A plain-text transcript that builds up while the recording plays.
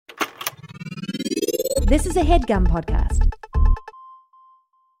This is a HeadGum podcast.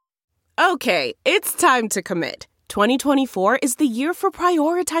 Okay, it's time to commit. 2024 is the year for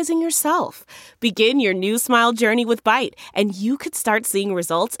prioritizing yourself. Begin your new smile journey with Byte, and you could start seeing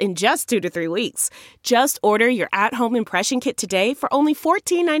results in just 2 to 3 weeks. Just order your at-home impression kit today for only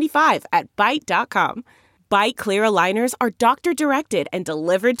 $14.95 at Byte.com. Byte Clear aligners are doctor-directed and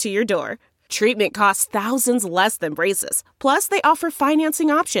delivered to your door. Treatment costs thousands less than braces. Plus, they offer financing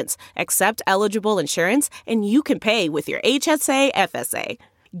options, accept eligible insurance, and you can pay with your HSA FSA.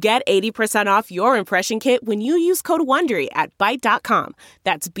 Get 80% off your impression kit when you use code WONDERY at Byte.com.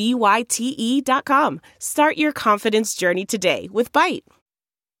 That's BYTE.com. Start your confidence journey today with Byte.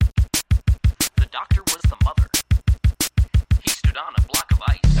 The doctor was the mother. He stood on a block of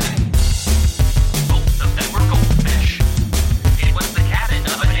ice. Both of them were goldfish. It was the cabin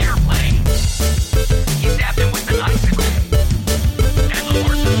of an airplane. He stabbed him with an icicle. And the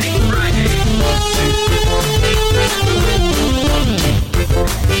horse of St. Friday.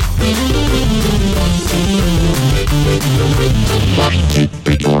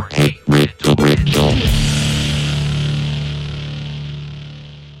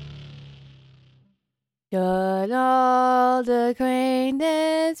 Should old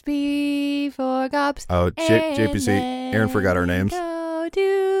acquaintance be for gops? Oh, JPC. Aaron forgot our names. Go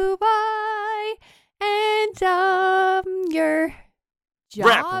to buy and your job.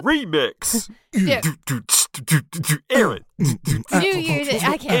 Rap remix. Aaron. New Year's.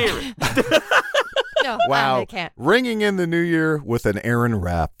 I can't. No, Wow. I can't. Ringing in the new year with an Aaron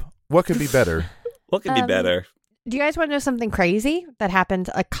rap. What could be better? What could be better? Do you guys want to know something crazy that happened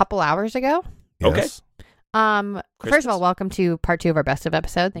a couple hours ago? Okay. Yes. First of all, welcome to part 2 of our best of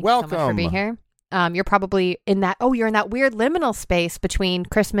episode. Thank you so much for Welcome. being here. You're probably in that, you're in that weird liminal space between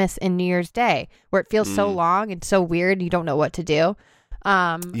Christmas and New Year's Day where it feels so long and so weird you don't know what to do.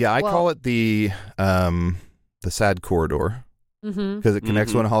 Yeah, I call it the sad corridor because it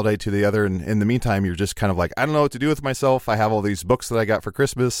connects one holiday to the other. And in the meantime, you're just kind of like, I don't know what to do with myself. I have all these books that I got for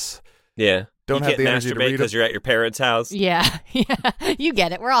Christmas. Yeah. Don't you have the energy to masturbate read because them. you're at your parents' house. Yeah, you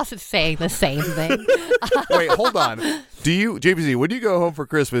get it. We're also saying the same thing. Wait, hold on. Do you, JPC, when you go home for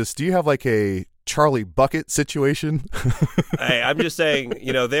Christmas, do you have like a Charlie Bucket situation? Hey, I'm just saying,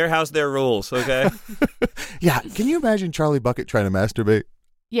 their house, their rules, okay? Yeah. Can you imagine Charlie Bucket trying to masturbate?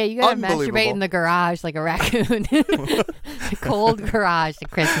 Yeah, you gotta Unbelievable. masturbate in the garage like a raccoon. Cold garage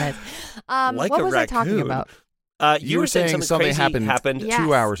at Christmas. Like what a was I talking raccoon. about? You were saying something crazy happened. Yeah.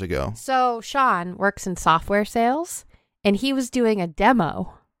 2 hours ago. So Sean works in software sales, and he was doing a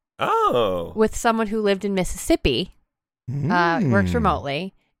demo Oh. with someone who lived in Mississippi, works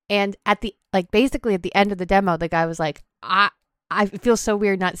remotely, and basically at the end of the demo, the guy was like, I feel so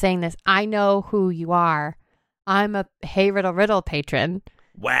weird not saying this. I know who you are. I'm a Hey Riddle Riddle patron.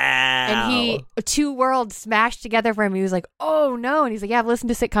 Wow. And two worlds smashed together for him. He was like, oh no. And he's like, yeah, I've listened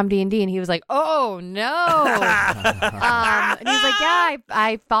to Sitcom D&D. And he was like, oh no. And he's like, yeah,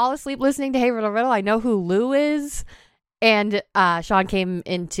 I fall asleep listening to Hey Riddle Riddle. I know who Lou is. And Sean came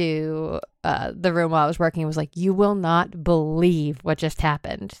into the room while I was working and was like, you will not believe what just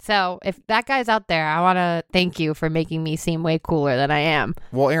happened. So if that guy's out there, I want to thank you for making me seem way cooler than I am.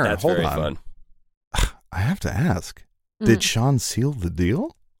 Well, Aaron, That's hold very on. fun. I have to ask. Did Sean seal the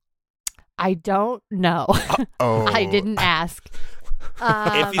deal? I don't know. Oh, I didn't ask.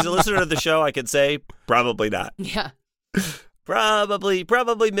 If he's a listener to the show, I could say probably not. Yeah. Probably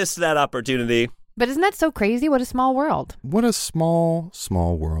missed that opportunity. But isn't that so crazy? What a small world. What a small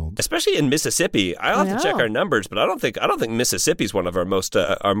world. Especially in Mississippi. I'll have to check know. our numbers, but I don't think Mississippi's one of our most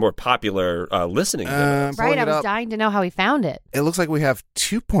our more popular listening demos. Pulling Right, I it was up. dying to know how he found it. It looks like we have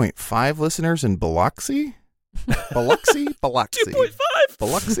 2.5 listeners in Biloxi. Biloxi? 2.5.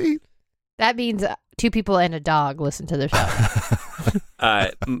 Biloxi? That means 2 people and a dog listen to the show.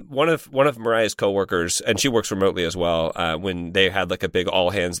 One of Mariah's coworkers, and she works remotely as well. When they had like a big all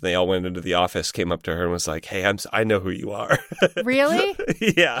hands, and they all went into the office, came up to her and was like, "Hey, I know who you are." Really?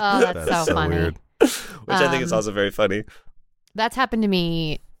 Yeah, Oh, that's so funny. weird. which I think is also very funny. That's happened to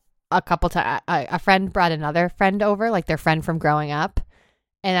me a couple times. A friend brought another friend over, like their friend from growing up.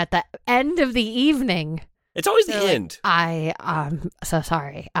 And at the end of the evening, It's always the they're like, end. I'm so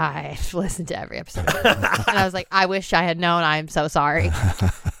sorry. I've listened to every episode. And I was like, I wish I had known. I'm so sorry.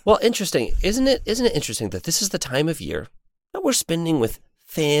 Well, interesting, isn't it? Isn't it interesting that this is the time of year that we're spending with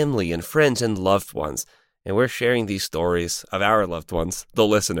family and friends and loved ones, and we're sharing these stories of our loved ones, the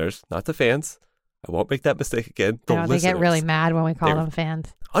listeners, not the fans. I won't make that mistake again. The They listeners. get really mad when we call They're them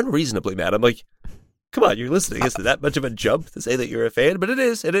fans. unreasonably mad. I'm like, come on, you're listening. Is it that much of a jump to say that you're a fan? But it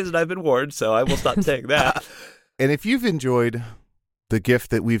is, and I've been warned, so I will stop saying that. And if you've enjoyed the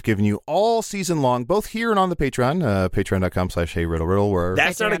gift that we've given you all season long, both here and on the Patreon, patreon.com/HeyRiddleRiddle, where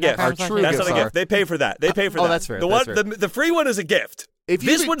That's not a gift. our true That's gifts not a are. gift. They pay for that. They pay for that. Oh, that's fair. The That's one, fair. the free one is a gift.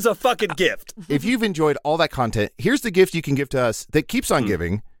 This one's a fucking gift. If you've enjoyed all that content, here's the gift you can give to us that keeps on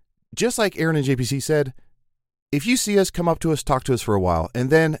giving. Just like Aaron and JPC said, if you see us, come up to us, talk to us for a while, and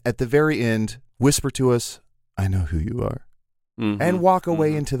then at the very end, whisper to us, "I know who you are," and walk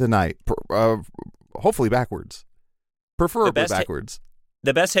away into the night, hopefully backwards, preferably backwards.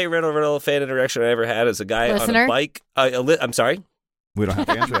 The best Hey Riddle fan interaction I ever had is a guy Listener? on a bike. I'm sorry? We don't have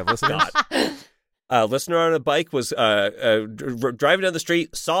to answer. We have listeners. A listener on a bike was driving down the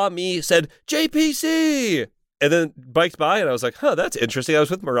street, saw me, said, "JPC!" And then biked by, and I was like, huh, that's interesting. I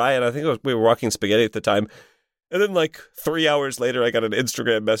was with Mariah, and I think we were walking spaghetti at the time. And then, 3 hours later, I got an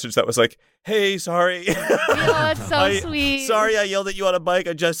Instagram message that was like, "Hey, sorry." Oh, that's so sweet. Sorry, I yelled at you on a bike.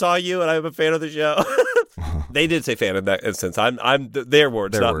 I just saw you, and I'm a fan of the show. They did say fan in that instance. I'm their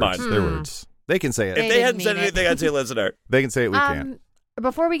words, not mine. Their words. They can say it. If they didn't hadn't said mean it. anything, I'd say listener. They can say it. We can't.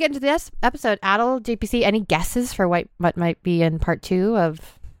 Before we get into this episode, Adel, JPC, any guesses for what might be in part 2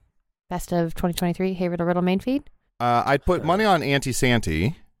 of Best of 2023 Hey Riddle Riddle main feed? I'd put money on Auntie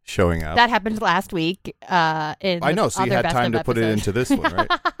Santy showing up. That happened last week. I know, so you had time to put it into this one,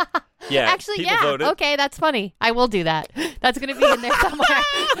 right? Yeah, actually, people yeah. voted. Okay, that's funny. I will do that. That's going to be in there somewhere.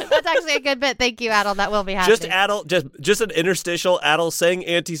 That's actually a good bit. Thank you, Adel. That will be happening. Just an interstitial Adel saying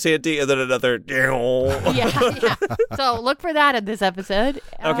Auntie Santy and then another. Yeah. So look for that in this episode.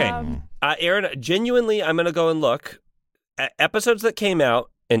 Okay. Aaron, genuinely, I'm going to go and look at episodes that came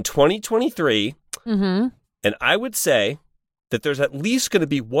out in 2023. Mm-hmm. And I would say that there's at least going to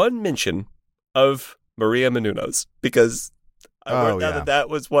be one mention of Maria Menounos because I worked out that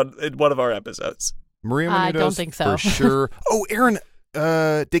was in one of our episodes. Maria Menounos, I don't think so. for sure. Oh, Aaron,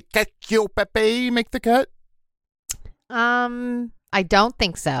 did Cacio Pepe make the cut? I don't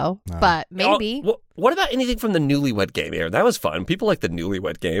think so, No. but maybe. What about anything from the Newlywed Game, Aaron? That was fun. People like the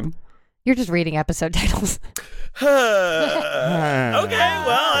Newlywed Game. You're just reading episode titles. Okay, well,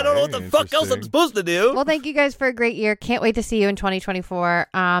 I don't know what the fuck else I'm Interesting. supposed to do. Well, thank you guys for a great year. Can't wait to see you in 2024.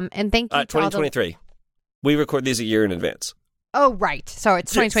 And thank you to all the... 2023. We record these a year in advance. Oh, right. So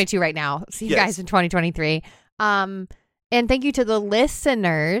it's 2022 right now. See you guys in 2023. And thank you to the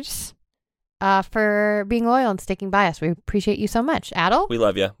listeners for being loyal and sticking by us. We appreciate you so much. Adel? We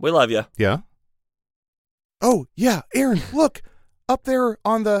love you. We love you. Yeah. Oh, yeah. Aaron, look. Up there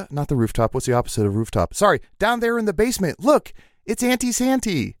on the, not the rooftop. What's the opposite of rooftop? Sorry. Down there in the basement. Look. It's Auntie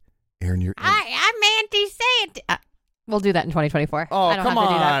Santy. Aaron, you're... I'm Auntie Santy. We'll do that in 2024. Oh, I don't come have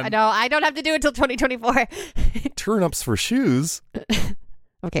to do that. on. I know. I don't have to do it till 2024. Turnips for shoes.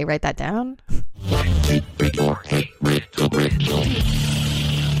 Okay, write that down.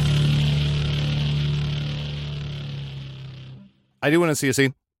 I do want to see a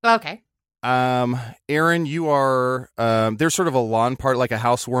scene. Okay. Aaron, you are, there's sort of a lawn part, like a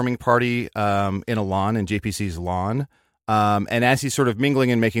housewarming party, in a lawn, in JPC's lawn. And as he's sort of mingling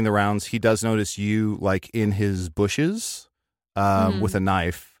and making the rounds, he does notice you like in his bushes, with a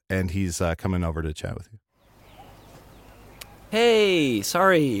knife, and he's, coming over to chat with you. Hey,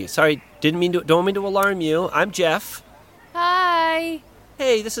 sorry. Don't mean to alarm you. I'm Jeff. Hi.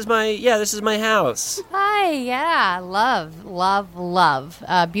 Hey, this is my house. Hi. Yeah. Love.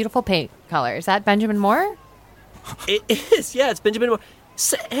 Beautiful paint color. Is that Benjamin Moore? It is. Yeah, it's Benjamin Moore.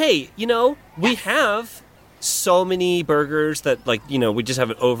 Hey, we have so many burgers that, we just have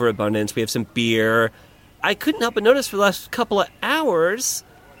an overabundance. We have some beer. I couldn't help but notice for the last couple of hours,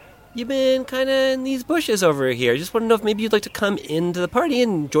 you've been kind of in these bushes over here. I just want to know if maybe you'd like to come into the party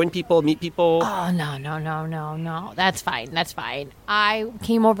and join people, meet people. Oh, no. That's fine. I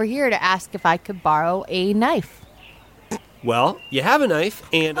came over here to ask if I could borrow a knife. Well, you have a knife,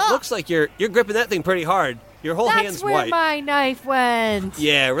 and it looks like you're gripping that thing pretty hard. Your whole hand's That's where white. my knife went.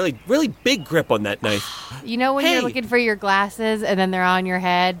 Yeah, really, really big grip on that knife. You know when Hey. you're looking for your glasses and then they're on your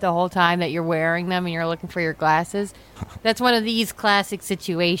head the whole time that you're wearing them and you're looking for your glasses? That's one of these classic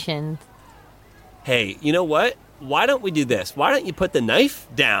situations. Hey, you know what? Why don't we do this? Why don't you put the knife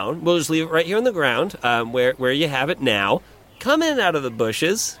down? We'll just leave it right here on the ground, where you have it now. Come in out of the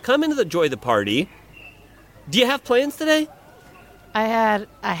bushes. Come into the joy of the party. Do you have plans today? I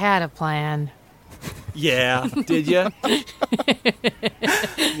had a plan. Yeah. Did you?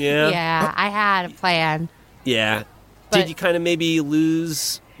 Yeah. Yeah, I had a plan. Yeah. But- Did you kind of maybe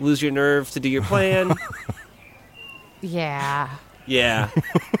lose your nerve to do your plan? Yeah. Yeah.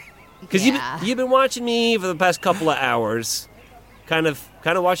 Because Yeah. you've been watching me for the past couple of hours, kind of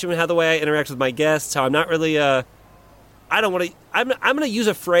watching how the way I interact with my guests, how I'm not really I'm going to use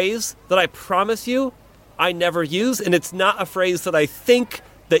a phrase that I promise you I never use, and it's not a phrase that I think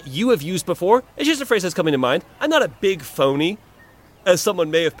that you have used before. It's just a phrase that's coming to mind. I'm not a big phony, as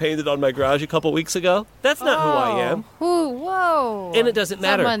someone may have painted on my garage a couple weeks ago. That's not who I am. Ooh, whoa. And it doesn't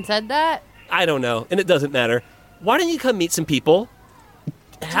matter. Someone said that? I don't know, and it doesn't matter. Why don't you come meet some people?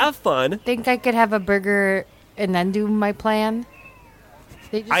 Have fun. Think I could have a burger and then do my plan?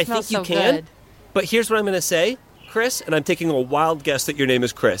 They just I smell think you so can. good. But here's what I'm going to say, Chris, and I'm taking a wild guess that your name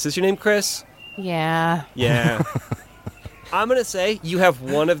is Chris. Is your name Chris? Yeah. Yeah. I'm going to say you have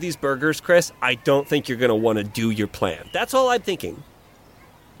one of these burgers, Chris. I don't think you're going to want to do your plan. That's all I'm thinking.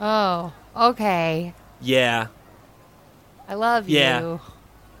 Oh, okay. Yeah. I love Yeah. you.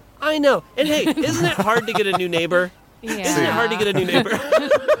 I know. And hey, isn't it hard to get a new neighbor? Yeah. Isn't it hard to get a new neighbor?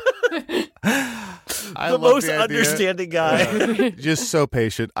 I The love most the idea. understanding guy. Just so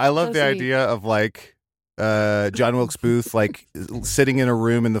patient. I love So the sweet. idea of like John Wilkes Booth like sitting in a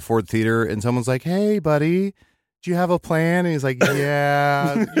room in the Ford Theater and someone's like, "Hey, buddy, do you have a plan?" And he's like,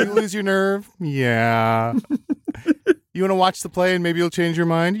 "Yeah." You lose your nerve? Yeah. You want to watch the play and maybe you'll change your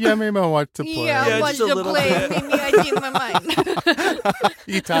mind? Yeah, maybe I'll watch the play. Yeah, watch just a the little play. bit. Maybe I change my mind.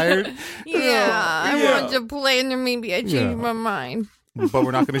 You tired? Yeah. watch the play and then maybe I change Yeah. my mind. But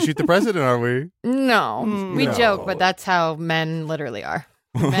we're not going to shoot the president, are we? No. We No. joke, but that's how men literally are.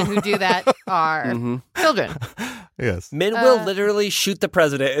 Men who do that are children. Yes. Men will literally shoot the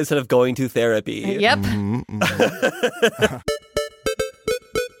president instead of going to therapy. Yep. Mhm, mhm.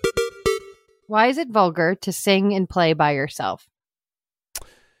 Why is it vulgar to sing and play by yourself?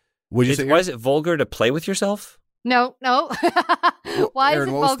 Would you say? Why is it vulgar to play with yourself? No. Why Aaron, is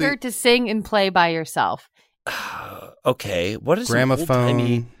it what was vulgar the- to sing and play by yourself? Okay, what is some old-timey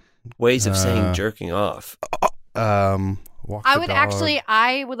Gramophone. ways of saying uh, jerking off? Walk I the would dog.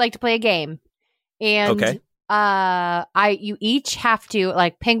 I would like to play a game. And Okay. you each have to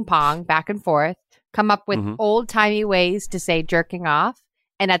like ping pong back and forth, come up with Mhm. old timey ways to say jerking off,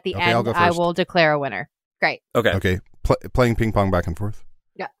 and at the Okay, I'll end go I first. will declare a winner. Great. Okay. Okay, playing ping pong back and forth.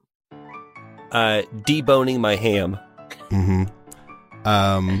 Deboning my ham.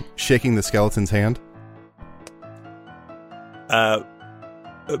 Mm-hmm. Shaking the skeleton's hand.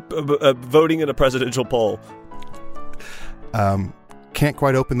 Voting in a presidential poll. Can't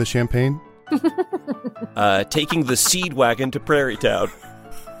quite open the champagne. Taking the seed wagon to Prairie Town.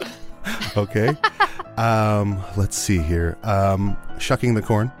 Okay. Let's see here. Shucking the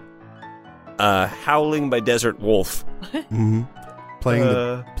corn. Howling my desert wolf. Mm-hmm.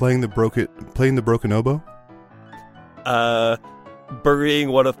 Playing the broken oboe. Burying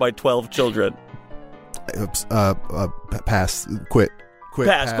one of my 12 children. Oops. Pass. Quit.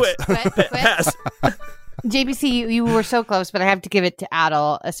 Pass. Quit. Quit. Pass. JBC, you were so close, but I have to give it to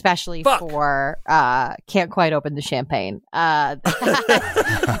Adel, especially Fuck. for can't quite open the champagne. That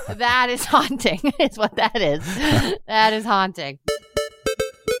is haunting, is what that is. That is haunting.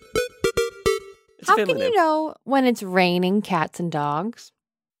 It's a How family can name. you know when it's raining cats and dogs?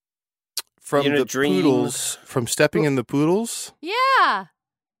 From In a the dream. poodles. From stepping in the poodles. Yeah,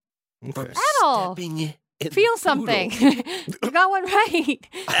 Okay. Adel, Stepping in feel the something. poodle. You got one right.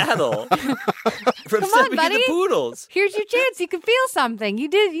 Adel. From Come on, stepping in buddy. the poodles. Here's your chance. You can feel something. You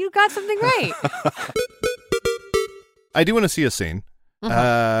did. You got something right. I do want to see a scene.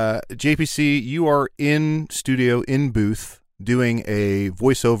 JPC, you are in studio, in booth, doing a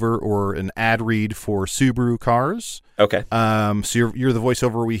voiceover or an ad read for Subaru cars. Okay. So you're the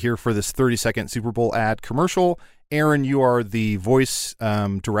voiceover we hear for this 30-second Super Bowl ad commercial. Aaron, you are the voice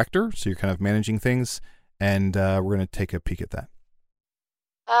director, so you're kind of managing things, and we're going to take a peek at that.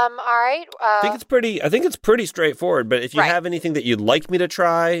 All right. I think it's pretty straightforward, but if you Right. have anything that you'd like me to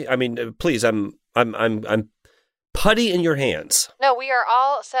try, I mean, please, I'm putty in your hands. No, we are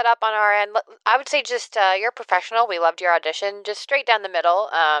all set up on our end. I would say just you're a professional. We loved your audition. Just straight down the middle.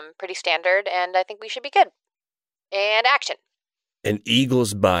 Pretty standard, and I think we should be good. And action. An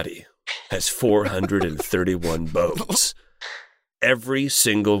eagle's body has 431 bones. Every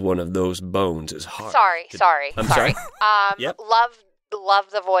single one of those bones is hard. Sorry. I'm sorry? Yep. Love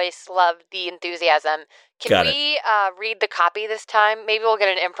the voice. Love the enthusiasm. Can Got it. we read the copy this time? Maybe we'll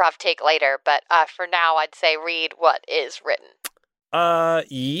get an improv take later, but for now, I'd say read what is written.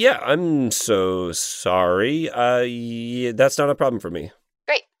 Yeah, I'm so sorry. Yeah, that's not a problem for me.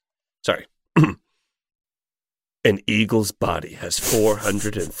 Great. Sorry. An eagle's body has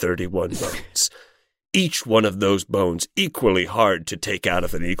 431 bones. Each one of those bones equally hard to take out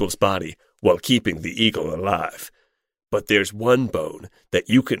of an eagle's body while keeping the eagle alive. But there's one bone that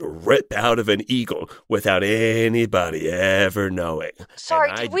you can rip out of an eagle without anybody ever knowing. Sorry,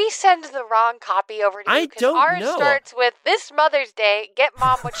 And did we send the wrong copy over to you? I 'Cause don't ours know. starts with, this Mother's Day, get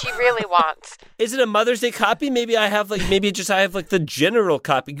Mom what she really wants. Is it a Mother's Day copy? Maybe I have like the general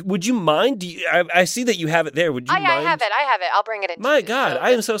copy. Would you mind? I see that you have it there. Would you mind? I have it. I'll bring it in. My God, I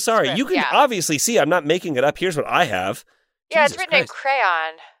am so sorry. script, You can yeah. obviously see I'm not making it up. Here's what I have. Yeah, it's Jesus written in Christ.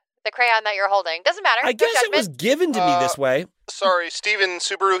 crayon. The crayon that you're holding. Doesn't matter. I No guess it was judgment. given to me this way. Sorry, Steven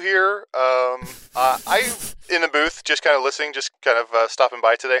Subaru here. I'm in the booth, just kind of listening, just kind of stopping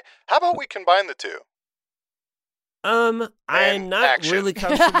by today. How about we combine the two? I'm And not action. really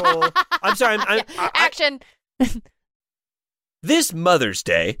comfortable. I'm sorry. Action. This Mother's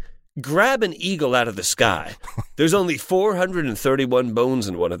Day, grab an eagle out of the sky. There's only 431 bones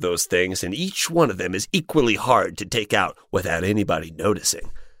in one of those things, and each one of them is equally hard to take out without anybody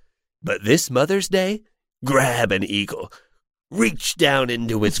noticing. But this Mother's Day, grab an eagle. Reach down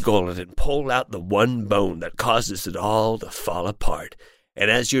into its gullet and pull out the one bone that causes it all to fall apart. And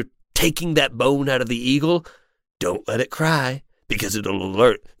as you're taking that bone out of the eagle, don't let it cry, because it'll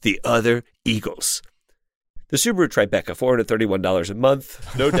alert the other eagles. The Subaru Tribeca, $431 a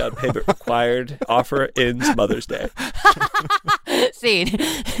month. No down payment required. Offer ends Mother's Day. Scene.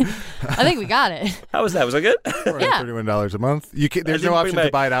 I think we got it. How was that? Was that good? $431 a month. You can, there's didn't no bring option my-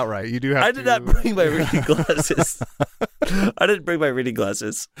 to buy it outright. You do have I to. did not bring my reading glasses. I didn't bring my reading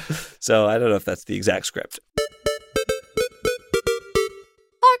glasses. So I don't know if that's the exact script.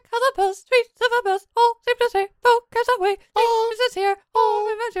 Hark how the bells, streets of a bells, all seem to say, focus away, Jesus is here, all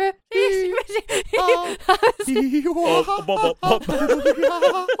remember,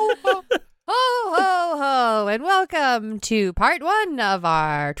 Ho, ho, ho, and welcome to part 1 of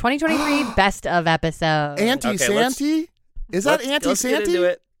our 2023 Best of episode. Auntie Okay, Santy? Is that Auntie Let's get Santy? into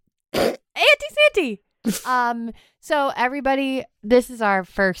it. Auntie Santy! So everybody, this is our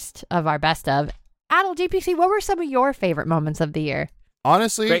first of our best of. Adel, GPC, what were some of your favorite moments of the year?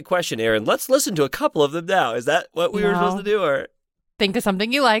 Honestly, Great question, Aaron. Let's listen to a couple of them now. Is that what we were No. supposed to do? Or Think of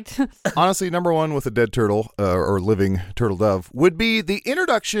something you liked. honestly, number one with a dead turtle or living turtle dove would be the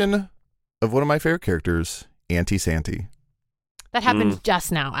introduction of one of my favorite characters, Auntie Santy. That happened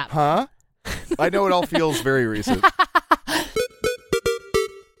just now, Adel. Huh? I know it all feels very recent.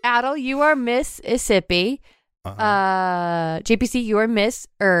 Adel, you are Miss Mississippi. JPC, you are Miss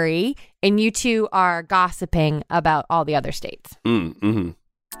Uri, and you two are gossiping about all the other states. mm-hmm.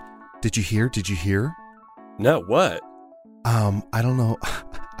 Did you hear? No, what? I don't know.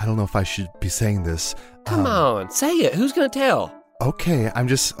 I don't know if I should be saying this. Come on, say it. Who's gonna tell? Okay, I'm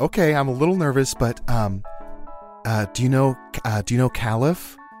a little nervous, but do you know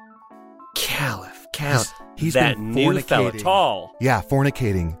Caliph? Caliph. He's that been new fella, fornicating. tall. Yeah,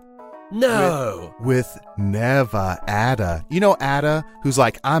 fornicating No. with Neva Ada. You know Ada, who's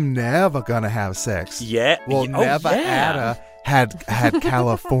like, I'm never gonna have sex. Yeah. Well, Oh, Neva yeah. Ada had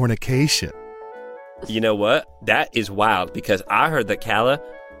Californication. You know what? That is wild because I heard that Kala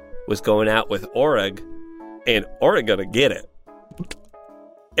was going out with Oreg, and Oreg gonna get it.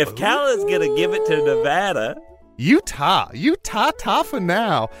 If Kala's gonna give it to Nevada, Utah for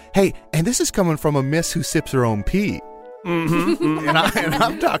now. Hey, and this is coming from a miss who sips her own pee. mm-hmm, And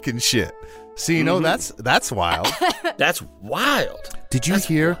I'm talking shit. So you know that's wild. that's wild. Did you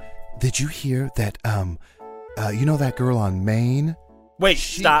hear that you know that girl on Maine? Wait,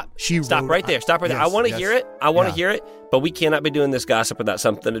 She stop wrote- right there. Stop right there. I yes, want to yes. hear it. I want to Yeah. hear it, but we cannot be doing this gossip without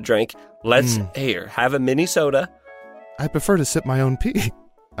something to drink. Let's here have a mini soda. I prefer to sip my own pee.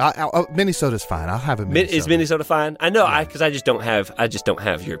 Minnesota's fine. I'll have a Minnesota. Is Minnesota fine? I know, Yeah. because I just don't have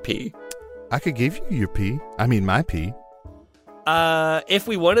your pee. I could give you your pee. I mean my pee. If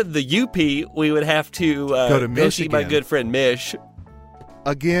we wanted the UP, we would have to Go to see my Michigan. good friend Mish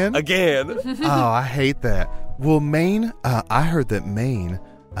Again? again. Oh, I hate that. Well, Maine, I heard that Maine,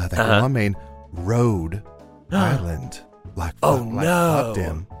 that girl on Maine, rode Island. Like no. fucked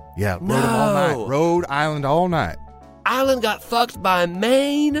him. Yeah, rode him all night. Rode Island all night. Island got fucked by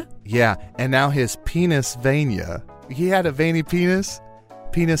Maine. Yeah, and now his penis-vania. He had a veiny penis?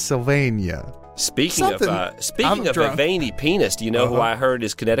 Penis-sylvania. Speaking Something- of I'm a drunk. veiny penis, do you know who Uh-huh. I heard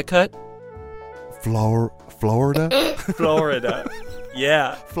is Connecticut? Florida? Florida.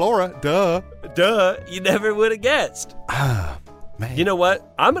 Yeah. Florida. Duh. You never would have guessed. Ah, man. You know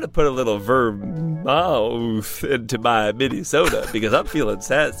what? I'm going to put a little vermouth into my Minnesota because I'm feeling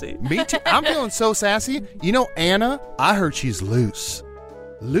sassy. Me too. I'm feeling so sassy. You know Anna? I heard she's loose.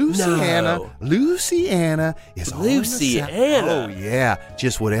 Luciana. No. Luciana is all in the Luciana? Oh, yeah.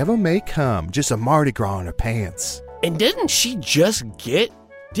 Just whatever may come. Just a Mardi Gras in her pants. And didn't she just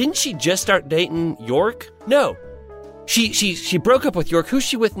start dating York? No. She broke up with York. Who's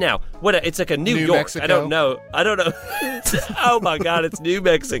she with now? What? It's like a New York. Mexico. I don't know. Oh my God, it's New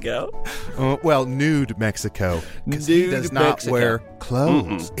Mexico. Well, nude Mexico. Because he Nude does not Mexico. wear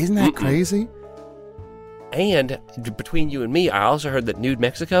clothes. Isn't that crazy? And between you and me, I also heard that Nude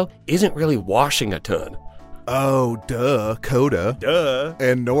Mexico isn't really washing a ton. Oh, duh, Coda. Duh.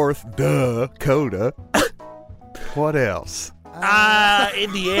 And North Dakota. What else?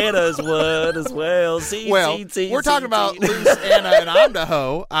 Indiana's one as well. We're talking about Louisiana and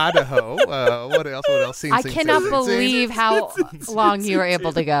Idaho. What else? I cannot believe how long you were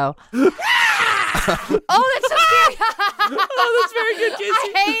able to go. Oh, that's so scary. Oh, that's very good, Casey.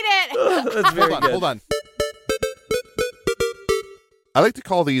 I hate it. That's very good. Hold on. I like to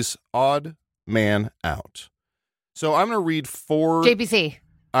call these odd man out. So I'm going to read 4 JPC.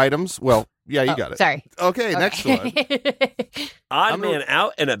 items. Well, yeah, you got it. Sorry. Okay, next one. Odd man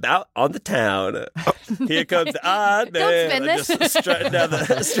out and about on the town. Here comes the odd man. Don't spin this. Just strutting down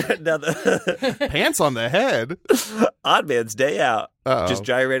the Pants on the head. odd man's day out. Uh-oh. Just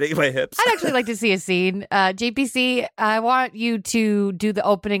gyrating my hips. I'd actually like to see a scene. JPC, I want you to do the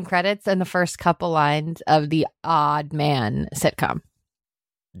opening credits and the first couple lines of the Odd Man sitcom.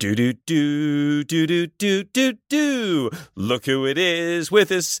 Do do do do do do do do. Look who it is with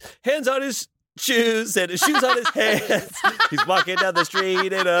his hands on his shoes and his shoes on his hands. He's walking down the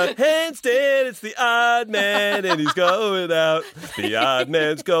street in a handstand. It's the odd man and he's going out. The odd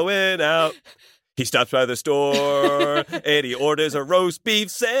man's going out. He stops by the store and he orders a roast beef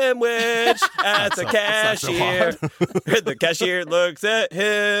sandwich at the cashier. And the cashier looks at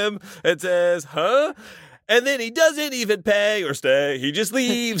him and says, "Huh?" And then he doesn't even pay or stay. He just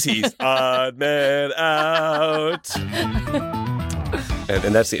leaves. He's odd man out.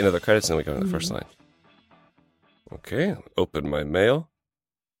 And that's the end of the credits, and we go to the first line. Okay, open my mail.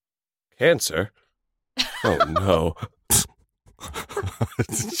 Cancer? Oh, no.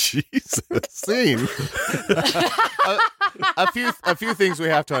 Jesus. Scene. A few things we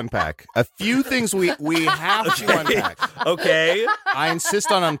have to unpack. A few things we have to unpack. Okay. I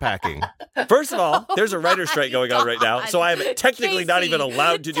insist on unpacking. First of all, there's a writer's strike going on right now, so I am technically not even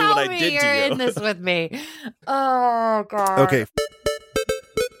allowed to do what I did you're to you. in this with me. Oh, God. Okay.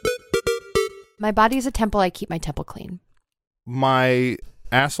 My body is a temple. I keep my temple clean. My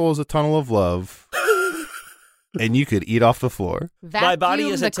asshole is a tunnel of love. And you could eat off the floor. Vacuum My body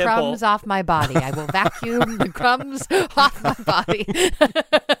is the a temple. crumbs off my body. I will vacuum the crumbs off my body.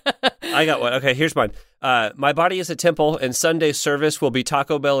 I got one. Okay, here's mine. My body is a temple, and Sunday service will be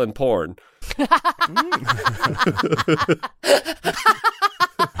Taco Bell and porn.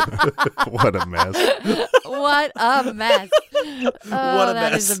 What a mess. What a mess. Oh, What a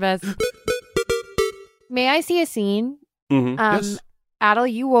that mess. is a mess. May I see a scene? Mm-hmm. Yes. Adel,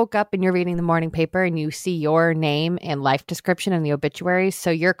 you woke up and you're reading the morning paper and you see your name and life description in the obituaries. So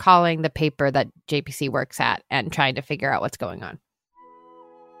you're calling the paper that JPC works at and trying to figure out what's going on.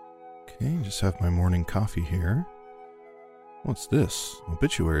 Okay, just have my morning coffee here. What's this?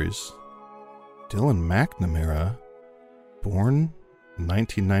 Obituaries. Dylan McNamara, born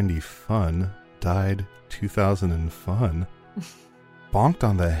 1990 fun, died 2000 and fun. Bonked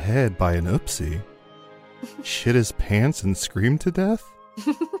on the head by an oopsie. Shit his pants and screamed to death?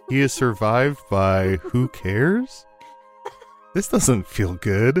 He is survived by who cares? This doesn't feel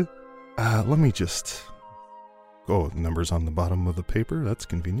good. Let me just... Oh, numbers on the bottom of the paper. That's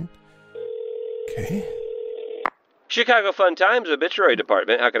convenient. Okay. Chicago Fun Times Obituary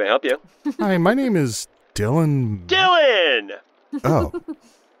Department. How can I help you? Hi, my name is Dylan... Dylan! Oh.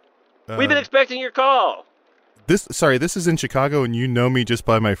 We've been expecting your call. This is in Chicago and you know me just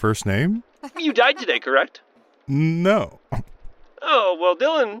by my first name? You died today, correct? No. Oh, well,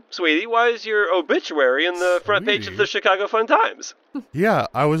 Dylan, sweetie, why is your obituary in the front page of the Chicago Fun Times? Yeah,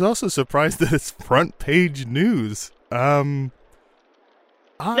 I was also surprised that it's front page news. Now,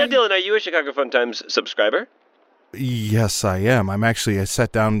 Dylan, are you a Chicago Fun Times subscriber? Yes, I am. I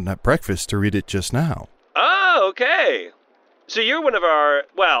sat down at breakfast to read it just now. Oh, okay. So you're one of our,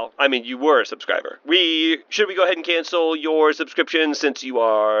 you were a subscriber. Should we go ahead and cancel your subscription since you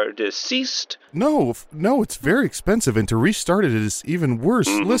are deceased? No, it's very expensive, and to restart it is even worse.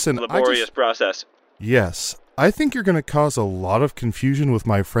 Listen, Laborious process. Yes, I think you're going to cause a lot of confusion with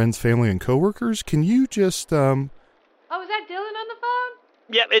my friends, family, and coworkers. Can you just, Oh, is that Dylan on the phone?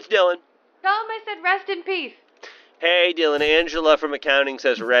 Yep, it's Dylan. Tell him I said rest in peace. Hey, Dylan, Angela from accounting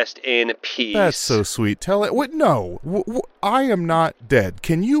says rest in peace. That's so sweet. Tell it. What? No, I am not dead.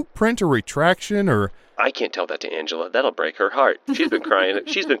 Can you print a retraction or? I can't tell that to Angela. That'll break her heart. She's been crying.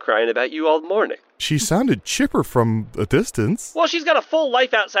 She's been crying about you all morning. She sounded chipper from a distance. Well, she's got a full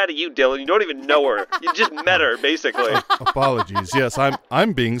life outside of you, Dylan. You don't even know her. You just met her, basically. Apologies. Yes,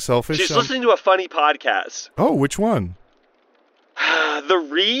 I'm being selfish. She's listening to a funny podcast. Oh, which one? The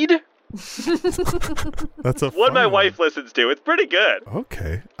Read. That's a one my funny wife listens to. It's pretty good.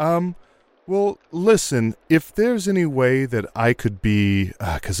 Okay. Well, listen, if there's any way that I could be,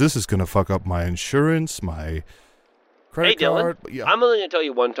 because this is going to fuck up my insurance, my credit card. Dylan, yeah. I'm only going to tell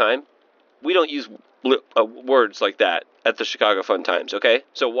you one time. We don't use words like that at the Chicago Fun Times, okay?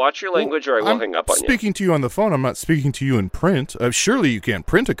 So watch your language or I will hang up on you. I'm speaking to you on the phone. I'm not speaking to you in print. Surely you can't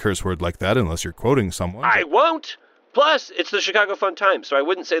print a curse word like that unless you're quoting someone. I won't. Plus, it's the Chicago Fun Times, so I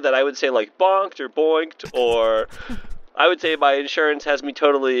wouldn't say that. I would say like bonked or boinked, or I would say my insurance has me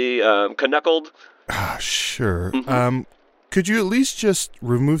totally knuckled. Sure. Mm-hmm. Could you at least just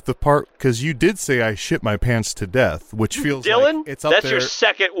remove the part, because you did say I shit my pants to death, which feels Dylan, like it's up that's there. Your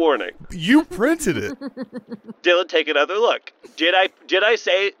second warning. You printed it. Dylan, take another look.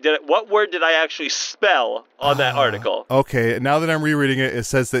 What word did I actually spell on that article? Okay, now that I'm rereading it, it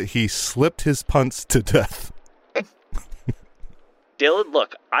says that he slipped his punts to death. Dylan,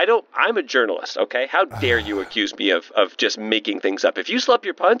 look, I'm a journalist, okay? How dare you accuse me of just making things up? If you slip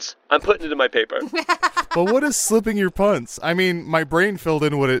your punts, I'm putting it in my paper. Well, what is slipping your punts? I mean, my brain filled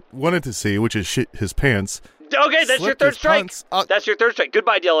in what it wanted to see, which is shit his pants. Okay, that's your third strike. That's your third strike.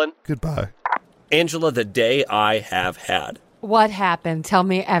 Goodbye, Dylan. Goodbye. Angela, the day I have had. What happened? Tell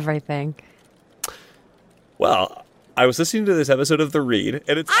me everything. Well, I was listening to this episode of The Read,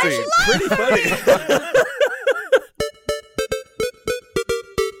 and it's pretty funny.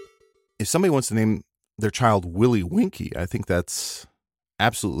 If somebody wants to name their child Willy Winky, I think that's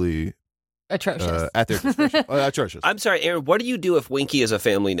absolutely atrocious. At their discretion. Atrocious. I'm sorry, Aaron, what do you do if Winky is a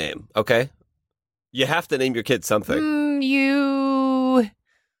family name, okay? You have to name your kid something. What do you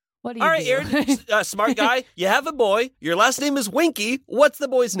All right, do? Aaron, smart guy, you have a boy. Your last name is Winky. What's the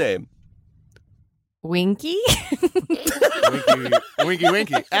boy's name? Winky?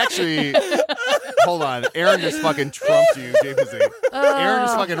 Winky. Actually, hold on. Aaron just fucking trumped you, James. Aaron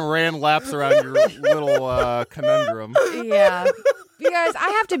just fucking ran laps around your little conundrum. Yeah. You guys, I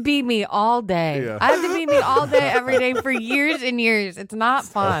have to be me all day. Yeah. I have to be me all day, every day for years and years. It's not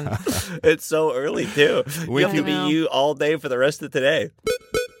fun. It's so early, too. You have to be you all day for the rest of today.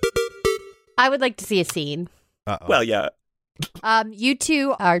 I would like to see a scene. Uh-oh. Well, yeah. You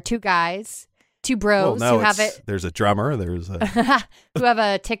two are two guys. Two bros who have it. There's a drummer. There's a who have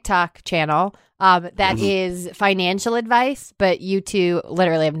a TikTok channel that is financial advice, but you two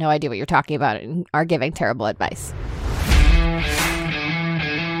literally have no idea what you're talking about and are giving terrible advice.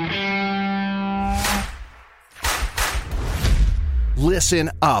 Listen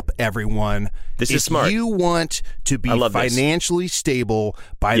up, everyone. This is smart. If you want to be financially stable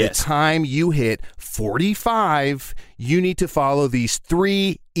by the time you hit 45, you need to follow these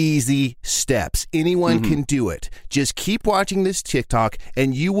 3 easy steps. Anyone can do it. Just keep watching this TikTok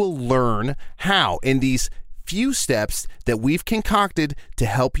and you will learn how in these few steps that we've concocted to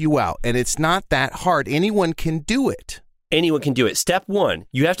help you out. And it's not that hard. Anyone can do it. Anyone can do it. Step 1,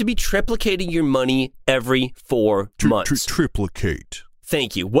 you have to be triplicating your money every 4 months. Triplicate.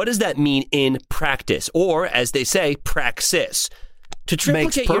 Thank you. What does that mean in practice? Or, as they say, praxis. To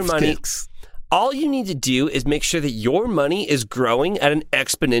triplicate your money, all you need to do is make sure that your money is growing at an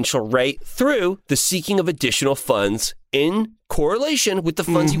exponential rate through the seeking of additional funds in correlation with the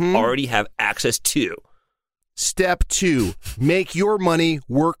funds you already have access to. Step 2, make your money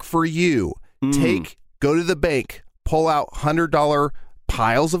work for you. Go to the bank, pull out $100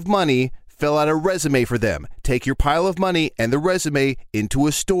 piles of money, fill out a resume for them. Take your pile of money and the resume into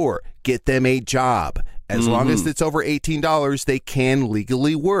a store. Get them a job. As long as it's over $18, they can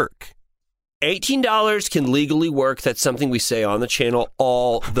legally work. $18 can legally work. That's something we say on the channel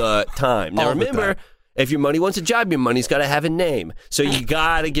all the time. Now, remember, if your money wants a job, your money's got to have a name. So you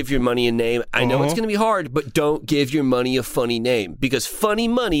got to give your money a name. I know it's going to be hard, but don't give your money a funny name because funny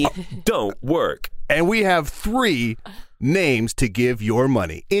money don't work. And we have 3 names to give your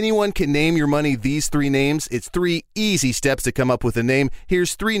money. Anyone can name your money these 3 names. It's 3 easy steps to come up with a name.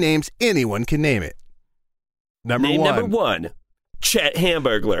 Here's 3 names. Anyone can name it. Number 1, Chet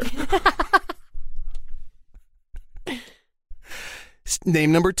Hamburglar.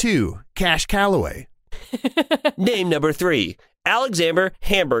 Name number 2, Cash Calloway. Name number 3, Alexander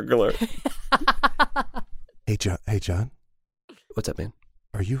Hamburglar. Hey, John. What's up, man?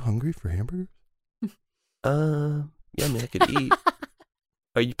 Are you hungry for hamburgers? Yeah, I mean, I could eat.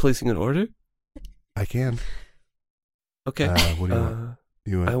 Are you placing an order? I can. Okay. What do you want?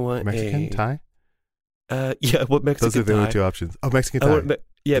 You want I want Mexican, Thai? Yeah, what Mexican Those are the Thai? only two options. Oh, Mexican I Thai. want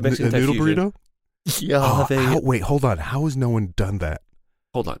Mexican a Thai noodle fusion. burrito? Yeah, Wait, hold on. How has no one done that?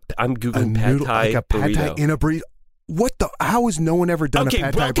 Hold on. I'm A Googling pad noodle, Thai like a pad Thai burrito. in a burrito. What the? How has no one ever done a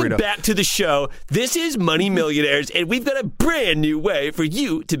pad Thai welcome burrito? back to the show. This is Money Millionaires, and we've got a brand new way for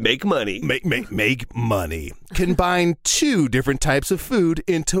you to make money. Make money. Combine two different types of food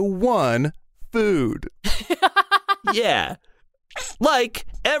into one food. Yeah. Like,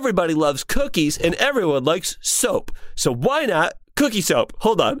 everybody loves cookies, and everyone likes soap. So why not cookie soap?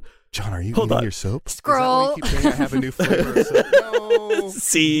 Hold on. John, are you Hold eating on. your soap? Scroll. Is that why you keep saying I have a new flavor of soap? No.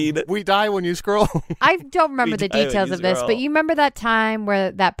 Seed. We die when you scroll. I don't remember the I would details use of this, girl. but you remember that time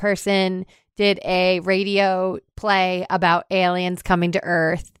where that person did a radio play about aliens coming to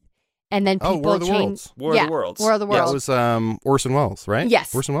Earth, and then people War of the Worlds. War of the Worlds. War of the Yeah, Worlds. That was Orson Welles, right?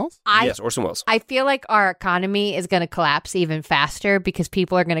 Yes. Orson Welles? Yes, Orson Welles. I feel like our economy is going to collapse even faster because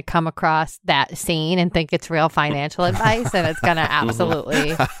people are going to come across that scene and think it's real financial advice, and it's going to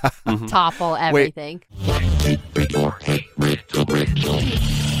absolutely topple everything.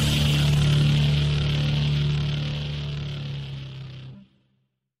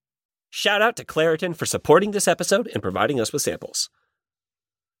 Shout out to Claritin for supporting this episode and providing us with samples.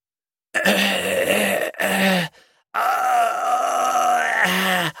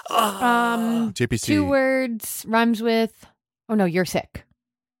 JPC. 2 words rhymes with. Oh no, you're sick.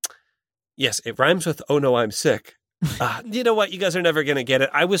 Yes, it rhymes with, oh no, I'm sick. You know what? You guys are never going to get it.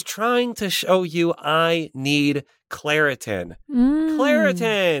 I was trying to show you I need Claritin.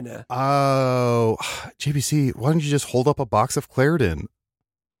 Claritin! Oh, JPC, why don't you just hold up a box of Claritin?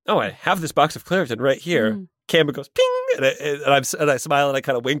 Oh, I have this box of Claritin right here. Camera goes ping, and I smile and I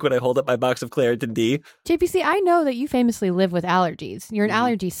kind of wink when I hold up my box of Claritin D. JPC, I know that you famously live with allergies. You're an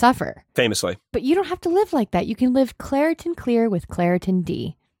allergy sufferer. Famously. But you don't have to live like that. You can live Claritin Clear with Claritin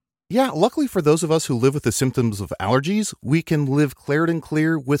D. Yeah, luckily for those of us who live with the symptoms of allergies, we can live Claritin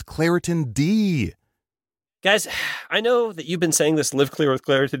Clear with Claritin D. Guys, I know that you've been saying this live clear with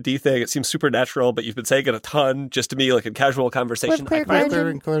Claritin D thing. It seems supernatural, but you've been saying it a ton just to me, like in casual conversation. Live clear, I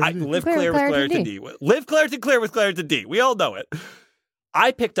Claritin. live clear with Claritin D. Live Claritin Clear with Claritin D. We all know it.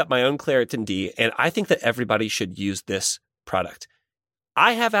 I picked up my own Claritin D, and I think that everybody should use this product.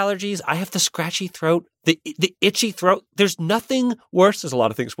 I have allergies. I have the scratchy throat, the itchy throat. There's nothing worse. There's a lot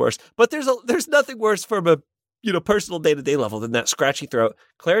of things worse, but there's nothing worse from a personal day-to-day level than that scratchy throat.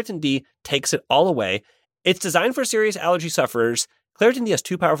 Claritin D takes it all away. It's designed for serious allergy sufferers. Claritin D has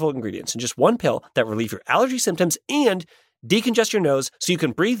 2 powerful ingredients in just one pill that relieve your allergy symptoms and decongest your nose so you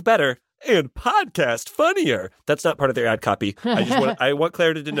can breathe better and podcast funnier. That's not part of their ad copy. I want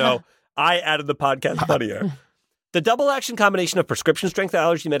Claritin to know I added the podcast funnier. The double action combination of prescription strength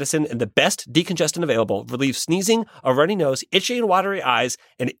allergy medicine and the best decongestant available relieves sneezing, a runny nose, itchy and watery eyes,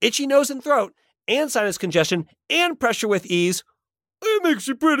 an itchy nose and throat, and sinus congestion, and pressure with ease. It makes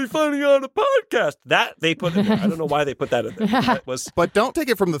you pretty funny on a podcast. That they put in there. I don't know why they put that in there. That was But don't take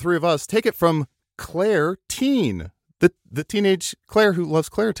it from the three of us. Take it from Claire Teen, the teenage Claire who loves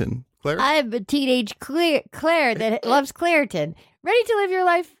Claritin. Claire? I'm a teenage Claire that loves Claritin. Ready to live your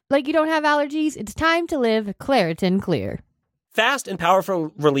life like you don't have allergies? It's time to live Claritin Clear. fast and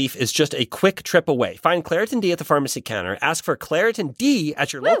powerful relief is just a quick trip away. Find Claritin D at the pharmacy counter. Ask for Claritin D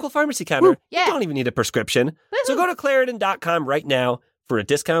at your local pharmacy counter. Yeah. You don't even need a prescription. So go to Claritin.com right now for a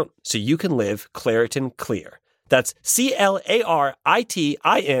discount so you can live Claritin Clear. That's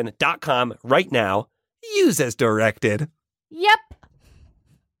CLARITIN.com right now. Use as directed. Yep.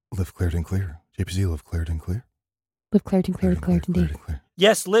 Live Claritin Clear. JPZ, live Claritin Clear. Live Claritin Clear with Claritin D. Clear.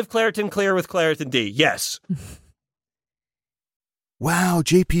 Yes, live Claritin Clear with Claritin D. Yes. Wow,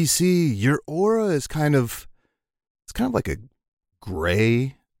 JPC, your aura is kind of like a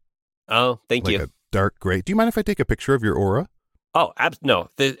gray. Oh, thank like you. a dark gray. Do you mind if I take a picture of your aura? Oh, no.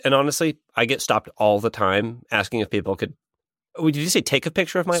 And honestly, I get stopped all the time asking if people could. Did you say take a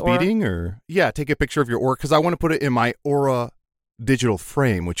picture of my aura? Speeding or? Yeah, take a picture of your aura because I want to put it in my aura digital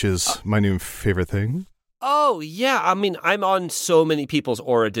frame, which is my new favorite thing. Oh, yeah. I mean, I'm on so many people's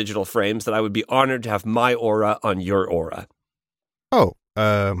aura digital frames that I would be honored to have my aura on your aura. Oh,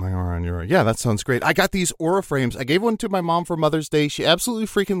 my aura on your aura. Yeah, that sounds great. I got these aura frames. I gave one to my mom for Mother's Day. She absolutely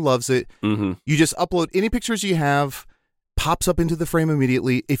freaking loves it. Mm-hmm. You just upload any pictures you have, pops up into the frame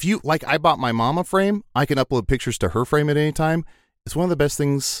immediately. If you, like I bought my mom a frame, I can upload pictures to her frame at any time. It's one of the best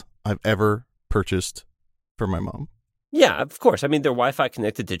things I've ever purchased for my mom. Yeah, of course. I mean, they're Wi-Fi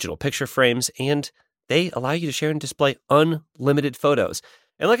connected digital picture frames, and they allow you to share and display unlimited photos.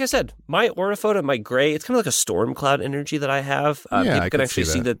 And like I said, my aura photo, my gray, it's kind of like a storm cloud energy that I have. People I can actually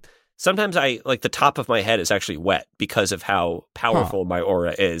see that. Sometimes the top of my head is actually wet because of how powerful my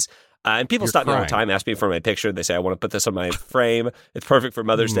aura is. And people stop me all the time, ask me for my picture. They say, I want to put this on my frame. It's perfect for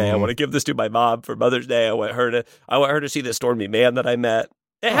Mother's Day. I want to give this to my mom for Mother's Day. I want her to see this stormy man that I met.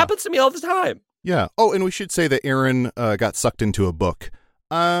 It happens to me all the time. Yeah. Oh, and we should say that Aaron got sucked into a book.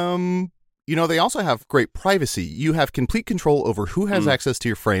 They also have great privacy. You have complete control over who has access to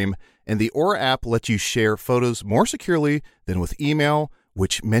your frame, and the Aura app lets you share photos more securely than with email,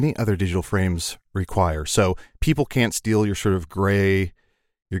 which many other digital frames require. So people can't steal your sort of grayish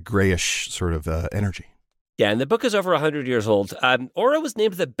sort of energy. Yeah, and the book is over 100 years old. Aura was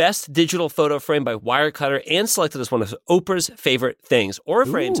named the best digital photo frame by Wirecutter and selected as one of Oprah's favorite things. Aura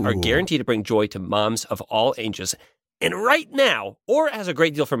frames are guaranteed to bring joy to moms of all ages. And right now, Aura has a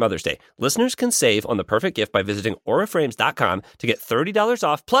great deal for Mother's Day. Listeners can save on the perfect gift by visiting auraframes.com to get $30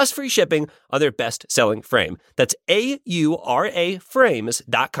 off plus free shipping on their best-selling frame. That's AURA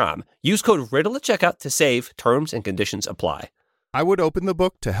frames.com. Use code RIDDLE at checkout to save. Terms and conditions apply. I would open the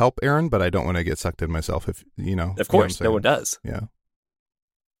book to help Aaron, but I don't want to get sucked in myself if, Of course, no one does. Yeah.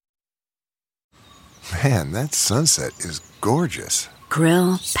 Man, that sunset is gorgeous.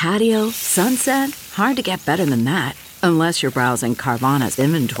 Grill, patio, sunset. Hard to get better than that. Unless you're browsing Carvana's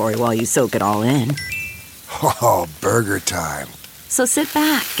inventory while you soak it all in. Oh, burger time. So sit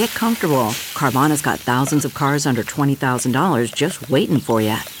back, get comfortable. Carvana's got thousands of cars under $20,000 just waiting for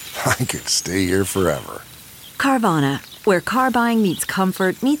you. I could stay here forever. Carvana, where car buying meets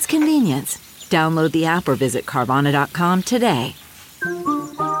comfort meets convenience. Download the app or visit Carvana.com today.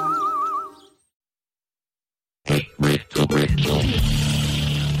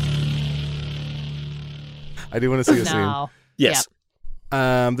 I do want to see a scene. Yes.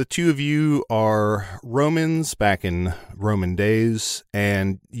 The two of you are Romans back in Roman days,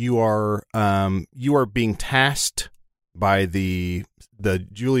 and you are being tasked by the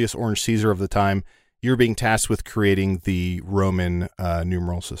Julius Orange Caesar of the time. You're being tasked with creating the Roman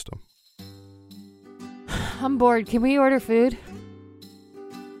numeral system. I'm bored. Can we order food?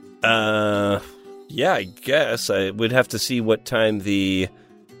 Yeah, I guess. I would have to see what time the...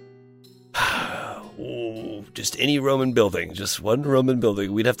 just any Roman building. Just one Roman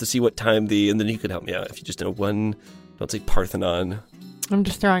building. We'd have to see what time and then you could help me out. If you just know one, don't say Parthenon. I'm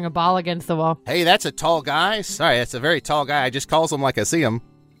just throwing a ball against the wall. Hey, that's a tall guy. Sorry, that's a very tall guy. I just calls him like I see him.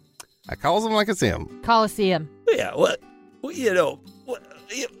 Colosseum. Yeah, what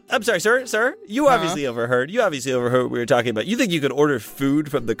I'm sorry, sir. You obviously overheard. what we were talking about. You think you could order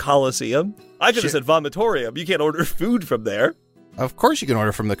food from the Colosseum? I could have said vomitorium. You can't order food from there. Of course you can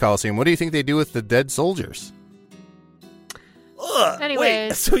order from the Colosseum. What do you think they do with the dead soldiers? Anyways,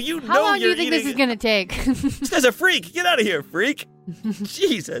 wait, so how long do you think this is going to take? This guy's a freak. Get out of here, freak.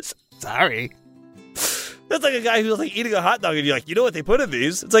 Jesus. Sorry. That's like a guy who's like eating a hot dog and you're like, you know what they put in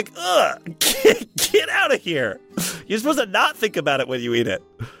these? It's like, get out of here. You're supposed to not think about it when you eat it.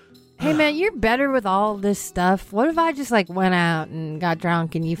 Hey, man, you're better with all this stuff. What if I just went out and got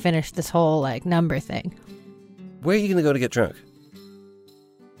drunk and you finished this whole number thing? Where are you going to go to get drunk?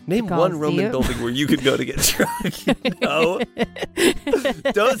 Name one Roman building where you could go to get drunk. No.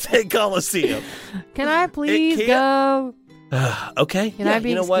 Don't say Colosseum. Can I please go? Okay. Can I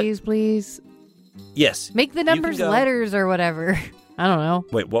be excused, please? Yes. Make the numbers letters or whatever. I don't know.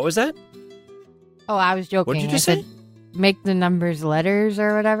 Wait, what was that? Oh, I was joking. What did you just say? Make the numbers letters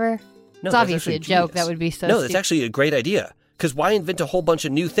or whatever. No, it's obviously a joke. That would be so No, that's actually a great idea. Because why invent a whole bunch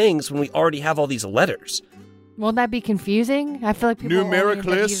of new things when we already have all these letters? Won't that be confusing? I feel like people only end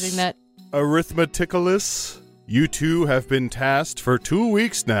up using that. Arithmeticalus, you two have been tasked for 2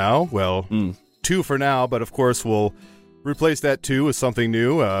 weeks now. Well, 2 for now, but of course we'll replace that 2 with something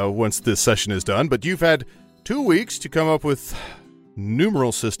new once this session is done. But you've had 2 weeks to come up with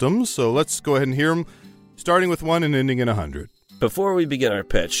numeral systems, so let's go ahead and hear them, starting with 1 and ending in 100. Before we begin our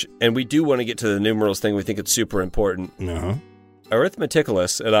pitch, and we do want to get to the numerals thing, we think it's super important.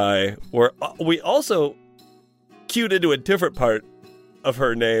 Arithmeticalus and I we also cued into a different part of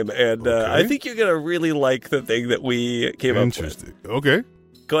her name, and I think you're gonna really like the thing that we came up with. Interesting. Okay.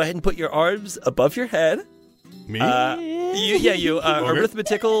 Go ahead and put your arms above your head. Me? You. Okay.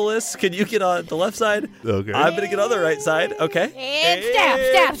 Arithmeticalist, can you get on the left side? Okay. I'm gonna get on the right side. Okay.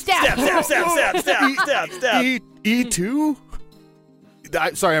 And stab. E2?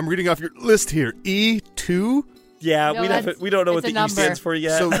 Sorry, I'm reading off your list here. E2? Yeah, No, we don't know what it's the a E stands for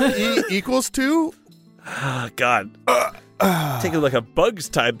yet. So E equals 2? Oh, God. Taking like a bug's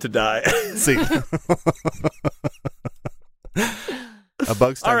time to die. See. A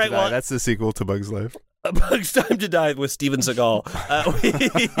Bug's Time All right, to Die. well, that's the sequel to Bug's Life. A Bug's Time to Die with Steven Seagal.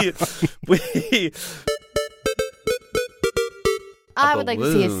 I would like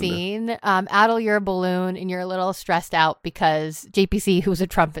to see a scene. Adel, you're a balloon and you're a little stressed out because JPC, who's a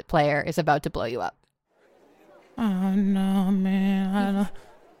trumpet player, is about to blow you up. Oh, no, man.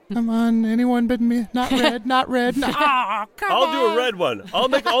 Come on, anyone but me? Not red, not red. No. Oh, come I'll on. do a red one.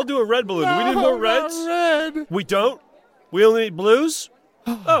 I'll do a red balloon. Do we need more reds? Not red. We don't? We only need blues?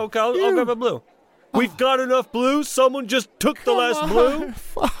 Oh, okay. I'll grab a blue. We've got enough blues. Someone just took the last blue.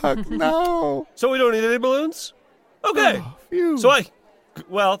 Fuck, no. So we don't need any balloons? Okay.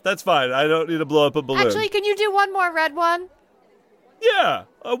 Well, that's fine. I don't need to blow up a balloon. Actually, can you do one more red one? Yeah.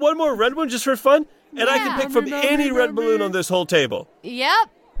 One more red one just for fun? And I Yeah. can pick from any red balloon on this whole table. Yep.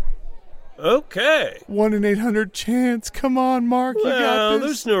 Okay. 1 in 800 chance. Come on, Mark. You got Well,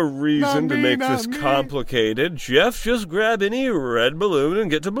 this. there's no reason to make this complicated. Jeff, just grab any red balloon and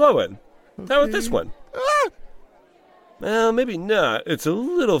get to blowing. How about this one? Well, maybe not. It's a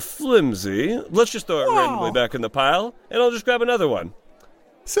little flimsy. Let's just throw it randomly back in the pile, and I'll just grab another one.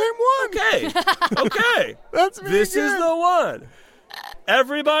 Same one. Okay. Okay. That's me This again. is the one.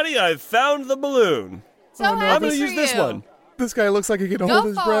 Everybody, I've found the balloon. So I'm happy going to for use this you. one. This guy looks like he can Go hold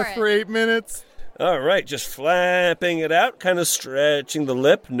his for breath it. for 8 minutes. All right, just flapping it out, kind of stretching the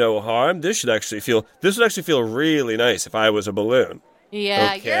lip, no harm. This would actually feel really nice if I was a balloon.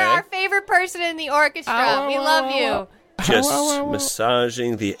 Yeah, Okay. you're our favorite person in the orchestra. Ow, we ow, love ow, you. ow. Just Ow, ow, ow, ow.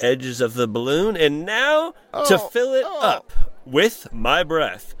 massaging the edges of the balloon, and now to fill it up with my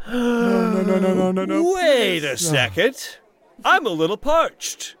breath. No. Wait a second. I'm a little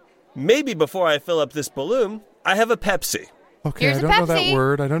parched. Maybe before I fill up this balloon, I have a Pepsi. Okay, Here's I a don't know that Pepsi.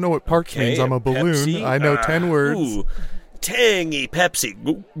 word. I don't know what parch means. I'm a balloon. Pepsi. I know 10 words. Ooh, tangy Pepsi.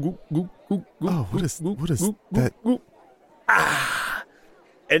 Goo, goo, goo, goo, goo, Oh, what is that?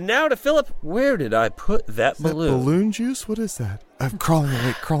 And now to fill up, where did I put that Is that balloon? balloon juice? What is that? I'm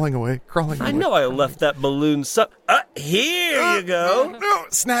crawling away. I know I left that balloon. Here you go. No,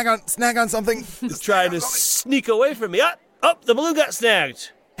 snag on something. Trying to sneak away from me. The balloon got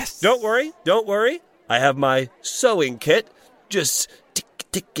snagged. Yes. Don't worry. I have my sewing kit. Just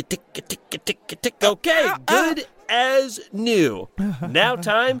tick. Okay, good as new. Now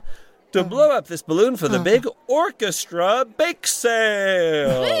time to blow up this balloon for the big orchestra bake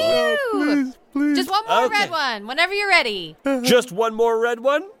sale. Woo! Please. Just one more Okay. red one, whenever you're ready. Just one more red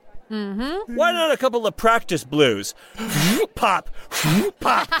one? Mm-hmm. Why not a couple of practice blues? Pop.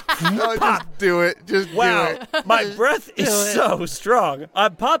 No, just do it. Just Wow, do it. my breath is so strong.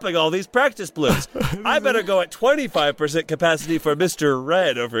 I'm popping all these practice blues. I better go at 25% capacity for Mr.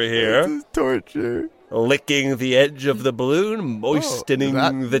 Red over here. This is torture. Licking the edge of the balloon, moistening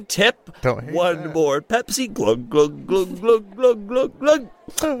the tip. Don't hate One that. more Pepsi. Glug, glug, glug, glug, glug, glug, glug.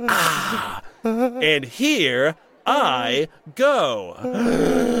 And here I go.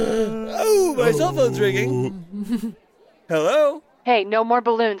 Oh, my cell phone's ringing. Hello? Hey, no more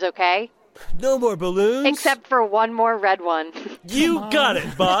balloons, okay? No more balloons? Except for one more red one. You got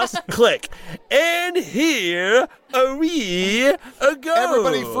it, boss. Click. And here we go.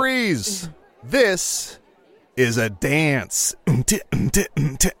 Everybody freeze. This is a dance. Can we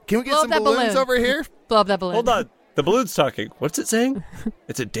get Blow up some that balloons balloon. over here? Blow up that balloon. Hold on. The balloon's talking. What's it saying?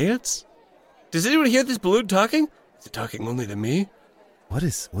 It's a dance? Does anyone hear this balloon talking? Is it talking only to me? What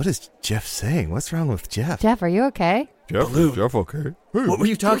is Jeff saying? What's wrong with Jeff? Jeff, are you okay? Balloon. Jeff, okay. What were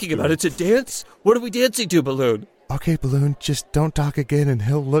you talking about? It's a dance? What are we dancing to, Balloon? Okay, Balloon, just don't talk again and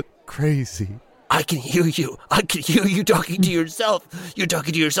he'll look crazy. I can hear you. I can hear you talking to yourself. You're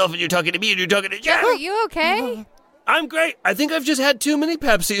talking to yourself and you're talking to me and you're talking to Jeff. Are you okay? I'm great. I think I've just had too many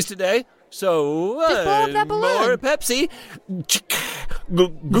Pepsis today. So, Just blow up that balloon. more Pepsi.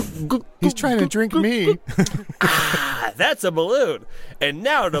 He's trying to drink me. That's a balloon. And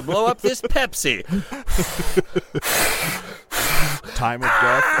now to blow up this Pepsi. Time of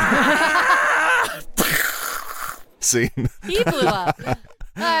death. Scene. He blew up. All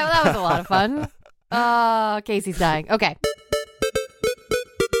right, well, that was a lot of fun. Casey's dying. Okay.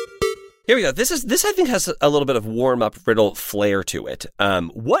 Here we go. This I think has a little bit of warm up riddle flair to it.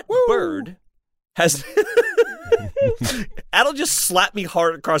 What bird has Ad'll just slap me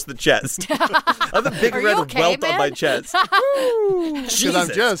hard across the chest. I have a big Are you red okay, welt on man? my chest. Because I'm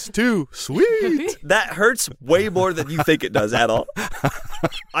just too sweet. That hurts way more than you think it does, Ad'll.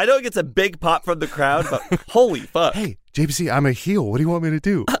 I know it gets a big pop from the crowd, but holy fuck. Hey, JPC, I'm a heel. What do you want me to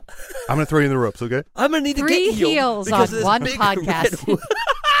do? I'm going to throw you in the ropes, okay? I'm going to need to 3 get healed heels because on of this one big podcast. red-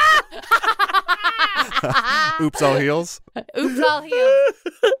 Oops, all heels. Oops, all healed.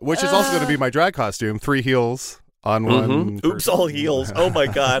 Which is also going to be my drag costume. 3 heels on one. Oops, all heels. Oh my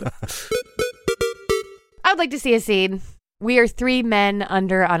god. I would like to see a scene. We are 3 men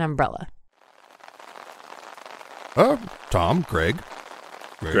under an umbrella. Tom, Greg.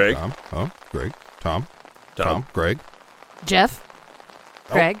 Greg. Tom. Oh, Greg. Tom, Greg. Jeff.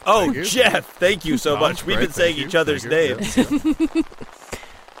 Greg. Oh, Thank you. Jeff, thank you so Tom, much. We've Greg, been saying thank each you, other's thank you. names.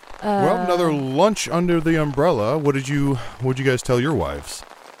 Well, another lunch under the umbrella. What'd you guys tell your wives?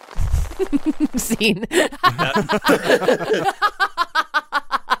 Scene.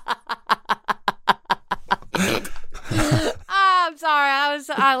 I'm sorry.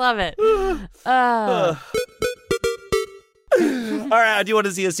 I love it. All right, do you want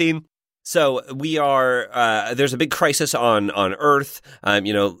to see a scene? So we are, there's a big crisis on Earth, and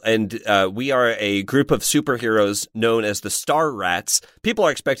we are a group of superheroes known as the Star Rats. People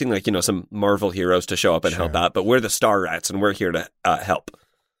are expecting, some Marvel heroes to show up and help out, but we're the Star Rats, and we're here to help.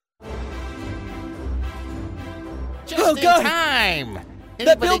 Just in time.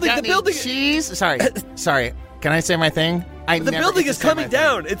 The building. Cheese. Sorry. Can I say my thing? The building is coming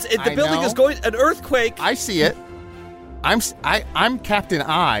down. The building is going an earthquake. I see it. I'm Captain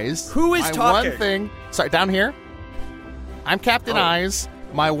Eyes. Who is talking? One thing. Sorry, down here. I'm Captain Eyes.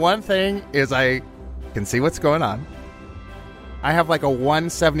 My one thing is I can see what's going on. I have like a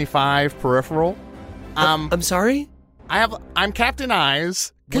 175 peripheral. I'm sorry. I'm Captain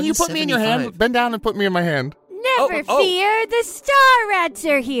Eyes. Can you put me in your hand? 175. Bend down and put me in my hand. Never fear, the Star Rats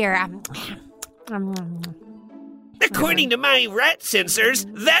are here. According to my rat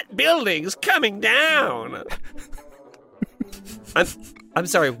sensors, that building's coming down. I'm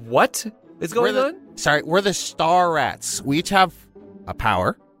sorry, what is going on? Sorry, we're the Star Rats. We each have a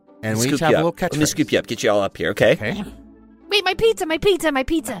power, and we each have a little catchphrase. Let me scoop you up, get you all up here, okay? Okay. Wait, my pizza.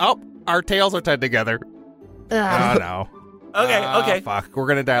 Oh, our tails are tied together. Oh, no. Okay. Fuck, we're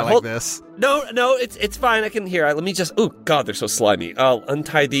going to die like this. No, it's fine. I can hear. Let me just. Oh God, they're so slimy. I'll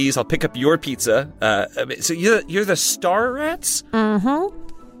untie these. I'll pick up your pizza. So you're the Star Rats? Mm-hmm.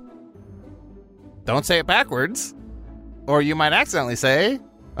 Don't say it backwards, or you might accidentally say,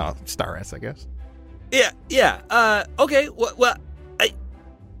 Star Rats, I guess. Yeah. Okay. Well,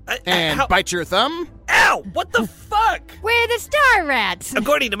 and bite your thumb. Ow! What the fuck? We're the Star Rats.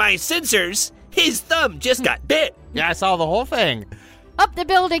 According to my sensors, his thumb just got bit. Yeah, I saw the whole thing. Up the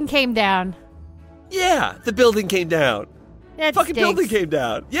building came down. Yeah, the building came down. That Fucking stinks. building came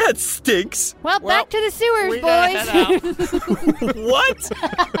down. Yeah, it stinks. Well, back to the sewers, we gotta boys.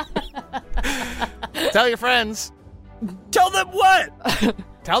 What? Tell your friends. Tell them what?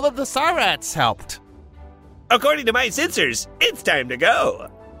 Tell them the Star Rats helped. According to my sensors, it's time to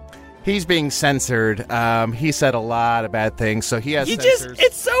go. He's being censored. He said a lot of bad things, so he has censors.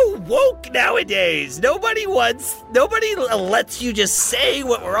 It's so woke nowadays. Nobody lets you just say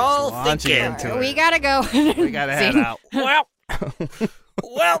what we're all Launching thinking. into it. We gotta go. We gotta head out.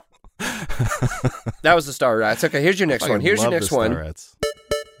 Well. That was the Star Rats. Okay, here's your next one. Here's your next one. Rats.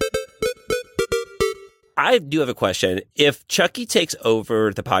 I do have a question. If Chucky takes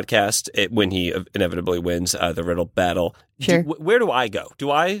over the podcast when he inevitably wins the riddle battle, Sure. Where do I go? Do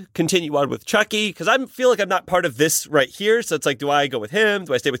I continue on with Chucky? Because I feel like I'm not part of this right here. So it's like, do I go with him?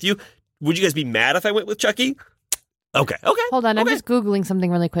 Do I stay with you? Would you guys be mad if I went with Chucky? Okay. Hold on, I'm Okay. just Googling something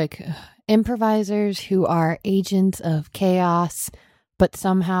really quick. Improvisers who are agents of chaos, but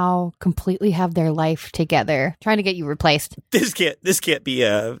somehow completely have their life together. Trying to get you replaced. This can't be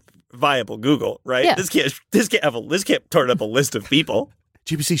a viable Google, right? Yeah. This can't turn up a list of people.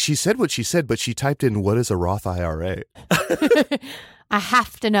 GBC, she said what she said, but she typed in, what is a Roth IRA? I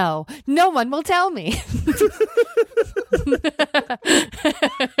have to know. No one will tell me.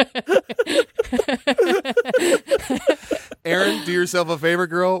 Aaron, do yourself a favor,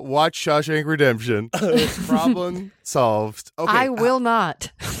 girl. Watch Shawshank Redemption. Problem solved. Okay. I will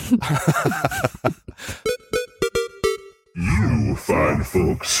not. You fine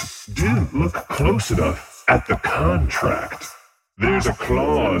folks didn't look close enough at the contract. There's a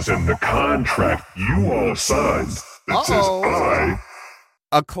clause in the contract you all signed that says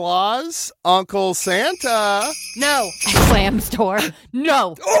A clause? Uncle Santa? No. Slam door.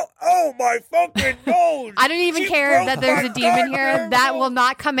 No. Oh my fucking nose! I don't even care that there's a demon here. That will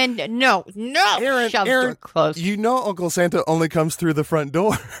not come in. No. Aaron, Shove door closed. you know Uncle Santa only comes through the front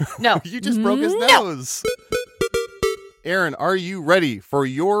door. No. You just broke his No. nose. Aaron, are you ready for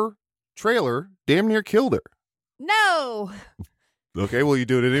your trailer? Damn near killed her. No. Okay, will you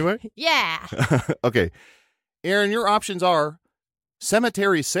do it anyway? Yeah. Okay. Aaron, your options are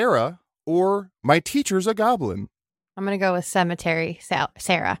Cemetery Sarah or My Teacher's a Goblin. I'm going to go with Cemetery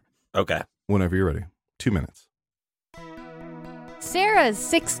Sarah. Okay. Whenever you're ready. 2 minutes. Sarah's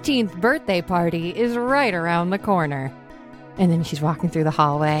 16th birthday party is right around the corner. And then she's walking through the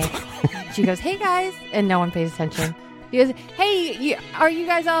hallway. She goes, hey, guys. And no one pays attention. He goes, hey, are you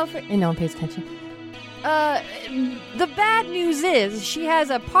guys all free? And no one pays attention. The bad news is she has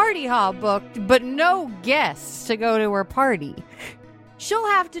a party hall booked, but no guests to go to her party. She'll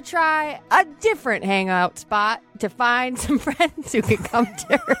have to try a different hangout spot to find some friends who can come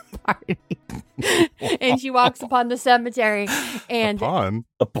to her party. And she walks upon the cemetery and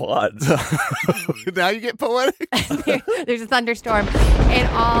Upon? Now you get poetic. there's a thunderstorm and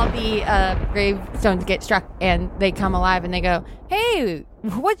all the gravestones get struck and they come alive and they go, hey,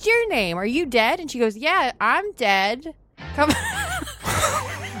 what's your name? Are you dead? And she goes, yeah, I'm dead. Come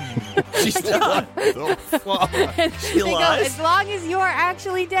She's not. and She they go, lies? as long as you're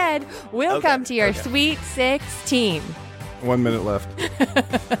actually dead, we'll Okay, come to your okay. sweet 16. 1 minute left.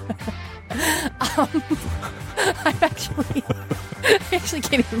 I actually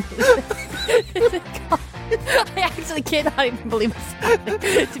can't even believe it. I actually cannot even believe it's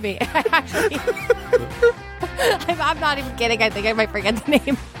happening to me. I'm not even kidding. I think I might forget the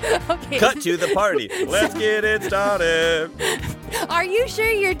name. Okay. Cut to the party. Let's get it started. Are you sure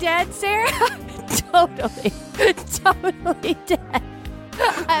you're dead, Sarah? Totally dead.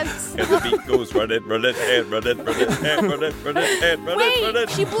 I'm so... And the beat goes run it, and run it, and run it, and run it, run it. Wait,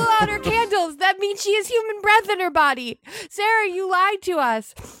 she blew out her candles. That means she has human breath in her body. Sarah, you lied to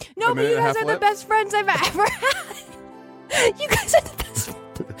us. No, but you guys are the best friends I've ever had. You guys are the best friends.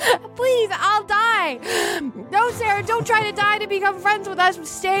 Please, I'll die. No, Sarah, don't try to die to become friends with us.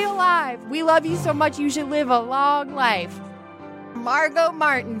 Stay alive. We love you so much. You should live a long life. Margot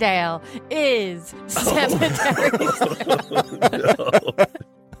Martindale is Cemetery.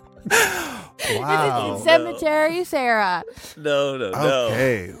 Wow. Cemetery Sarah. No.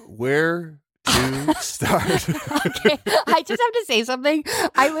 Okay, where to start? Okay, I just have to say something.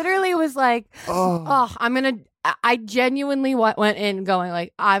 I literally was like, I genuinely went in going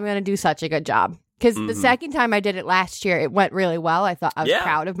like, I'm going to do such a good job. Because the second time I did it last year, it went really well. I thought I was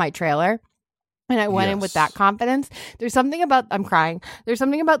proud of my trailer. And I went in with that confidence. There's something about, I'm crying. There's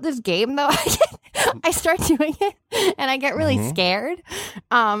something about this game though. I start doing it and I get really scared.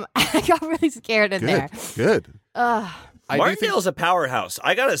 I got really scared in there. Good. Martindale's a powerhouse.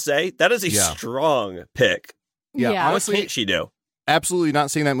 I gotta say, that is a strong pick. Yeah, honestly, What can't she do? Absolutely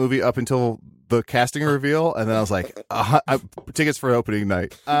not seeing that movie up until the casting reveal, and then I was like, tickets for opening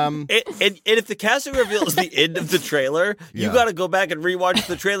night. And if the casting reveal is the end of the trailer, you got to go back and rewatch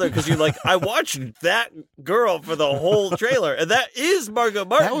the trailer because you're like, I watched that girl for the whole trailer, and that is Margot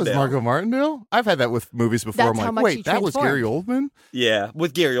Martindale. That was Margot Martindale? I've had that with movies before. That's I'm how like, much wait, he that was Gary transformed. Oldman? Yeah,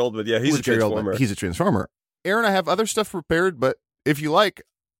 with Gary Oldman. Yeah, he's a transformer. He's a transformer. Aaron, I have other stuff prepared, but if you like,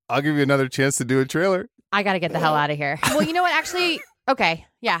 I'll give you another chance to do a trailer. I got to get the hell out of here. Well, you know what? Actually, okay.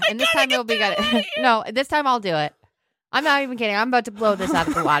 Yeah. And this time it'll be good. No, this time I'll do it. I'm not even kidding. I'm about to blow this out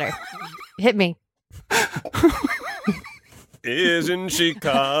of the water. Hit me. Isn't she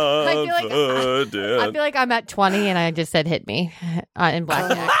confident? I feel like I'm at 20 and I just said hit me in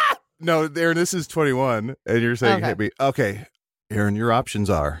blackjack. No, Aaron, this is 21, and you're saying hit me. Okay, Aaron, your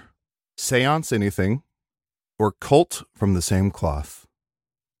options are Seance Anything or Cult from the Same Cloth.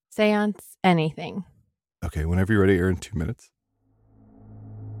 Seance Anything. Okay, whenever you're ready, Aaron, 2 minutes.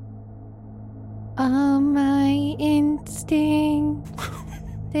 All my instincts,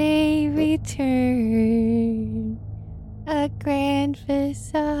 they return. A grand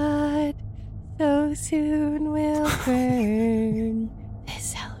facade so soon will burn.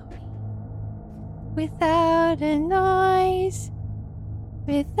 This Halloween. Without a noise,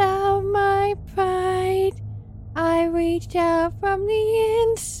 without my pride, I reached out from the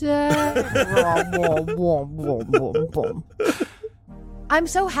inside. I'm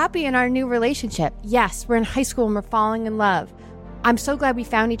so happy in our new relationship. Yes, we're in high school and we're falling in love. I'm so glad we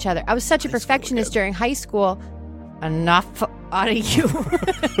found each other. I was such a perfectionist during high school. Enough out of you.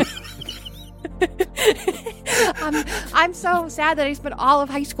 I'm so sad that I spent all of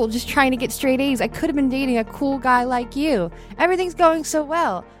high school just trying to get straight A's. I could have been dating a cool guy like you. Everything's going so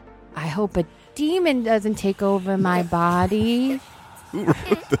well. I hope a demon doesn't take over my body. Who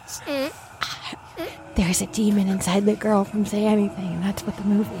wrote this? There's a demon inside the girl from Say Anything, and that's what the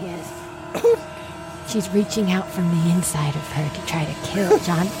movie is. She's reaching out from the inside of her to try to kill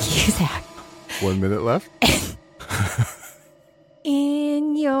John Cusack. 1 minute left.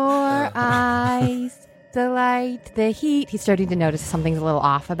 In your eyes, the light, the heat. He's starting to notice something's a little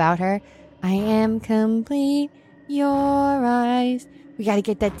off about her. I am complete. Your eyes. We got to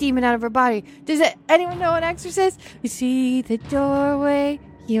get that demon out of her body. Does anyone know an exorcist? We see the doorway.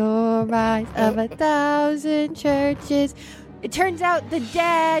 Your eyes of 1,000 churches. It turns out the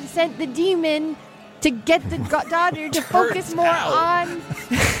dad sent the demon to get the daughter to focus more on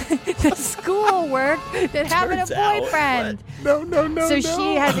schoolwork than having a Turns out, boyfriend. No. So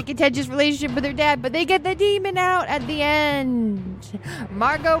she has a contentious relationship with her dad, but they get the demon out at the end.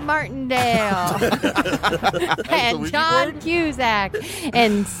 Margot Martindale and John Cusack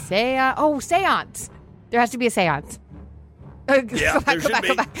and Seance. There has to be a seance. Yeah,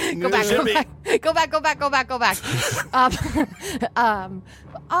 Go back.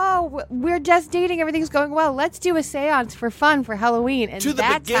 We're just dating. Everything's going well. Let's do a seance for fun for Halloween. And To the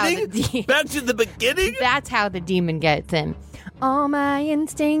that's beginning? Back to the beginning? That's how the demon gets in. All my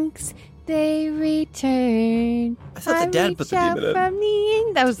instincts, they return. I thought the dad put the demon in. From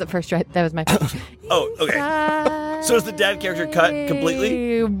the that was the first right. That was my Oh, okay. So is the dad character cut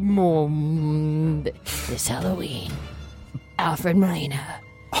completely? This Halloween, Alfred Molina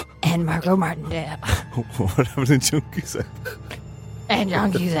and Margot Martindale What happened to John Cusack? and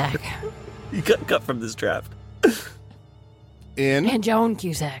John Cusack You got cut from this draft. and Joan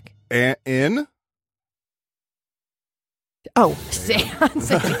Cusack. In? Oh, seance.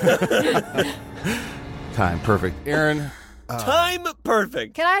 Time. Perfect. Aaron. Time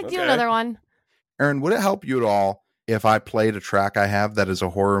perfect. Can I do Okay. another one? Aaron, would it help you at all if I played a track I have that is a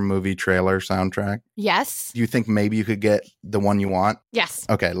horror movie trailer soundtrack? Yes. Do you think maybe you could get the one you want? Yes.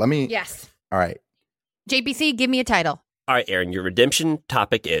 Okay, let me. Yes. All right. JPC, give me a title. All right, Aaron, your redemption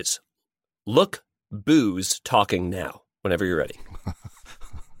topic is Look Booze Talking Now, whenever you're ready.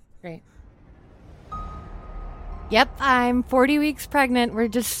 Great. Yep, I'm 40 weeks pregnant. We're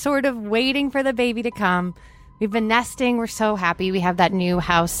just sort of waiting for the baby to come. We've been nesting. We're so happy. We have that new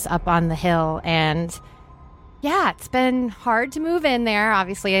house up on the hill. And yeah, it's been hard to move in there.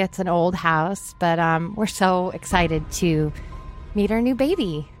 Obviously, it's an old house, but we're so excited to meet our new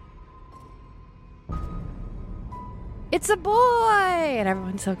baby. It's a boy! And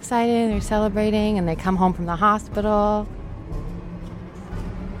everyone's so excited. They're celebrating, and they come home from the hospital.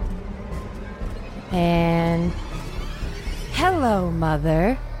 And hello,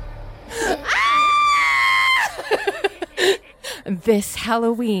 Mother. This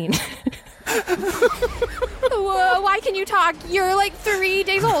Halloween. Why can you talk? You're like 3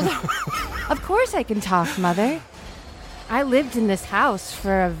 days old. Of course I can talk, Mother. I lived in this house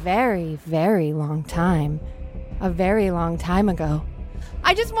for a very, very long time. A very long time ago.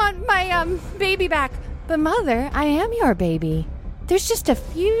 I just want my baby back. But Mother, I am your baby. There's just a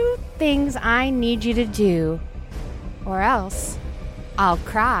few things I need you to do, or else I'll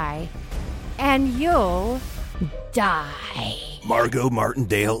cry and you'll die. Margot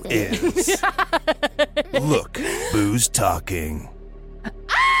Martindale is. Look, Booze Talking.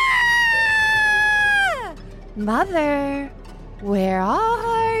 Ah! Mother, where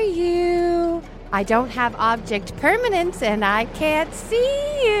are you? I don't have object permanence and I can't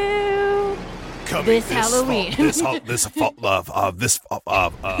see you. Coming This Halloween. Coming.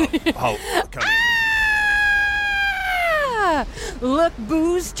 Ah! Look,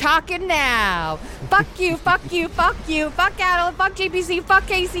 Booze talking now. Fuck you, fuck you, fuck you, fuck Adel, fuck JPC, fuck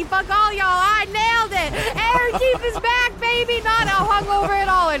Casey, fuck all y'all. I nailed it. Aaron Keith is back, baby. Not hungover at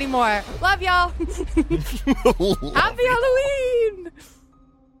all anymore. Love y'all. Happy Halloween.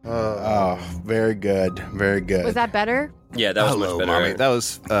 Oh, very good. Very good. Was that better? Yeah, that was Hello, much better. Mommy. Aaron. That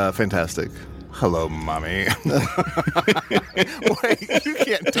was fantastic. Hello, Mommy. Wait, you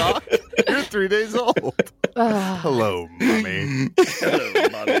can't talk? You're 3 days old. Hello, Mommy. Hello,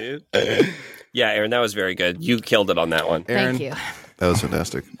 Mommy. Yeah, Aaron, that was very good. You killed it on that one. Aaron, Thank you. That was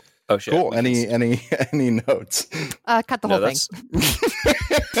fantastic. Oh, shit. Cool. Any notes? Cut the whole thing.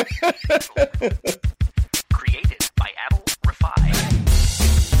 Created by Adel Rafai.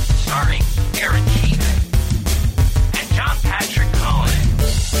 Starring Aaron Keith and John Patrick Cohen.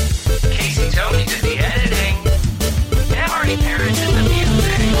 Casey Tony did the editing. And Marty Parrish did the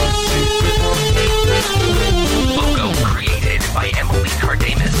music. Logo created by Emily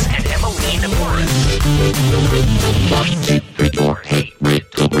Cardamus and Emmeline Morris.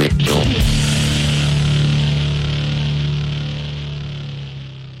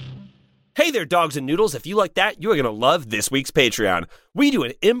 Hey there, dogs and noodles. If you like that, you are going to love this week's Patreon. We do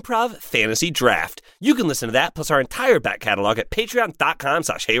an improv fantasy draft. You can listen to that plus our entire back catalog at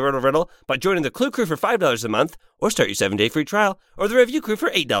patreon.com/HeyRiddleRiddle by joining the Clue Crew for $5 a month, or start your 7-day free trial, or the Review Crew for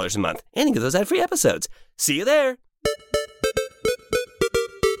 $8 a month, and you get those ad-free episodes. See you there.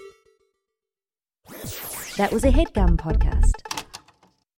 That was a HeadGum podcast.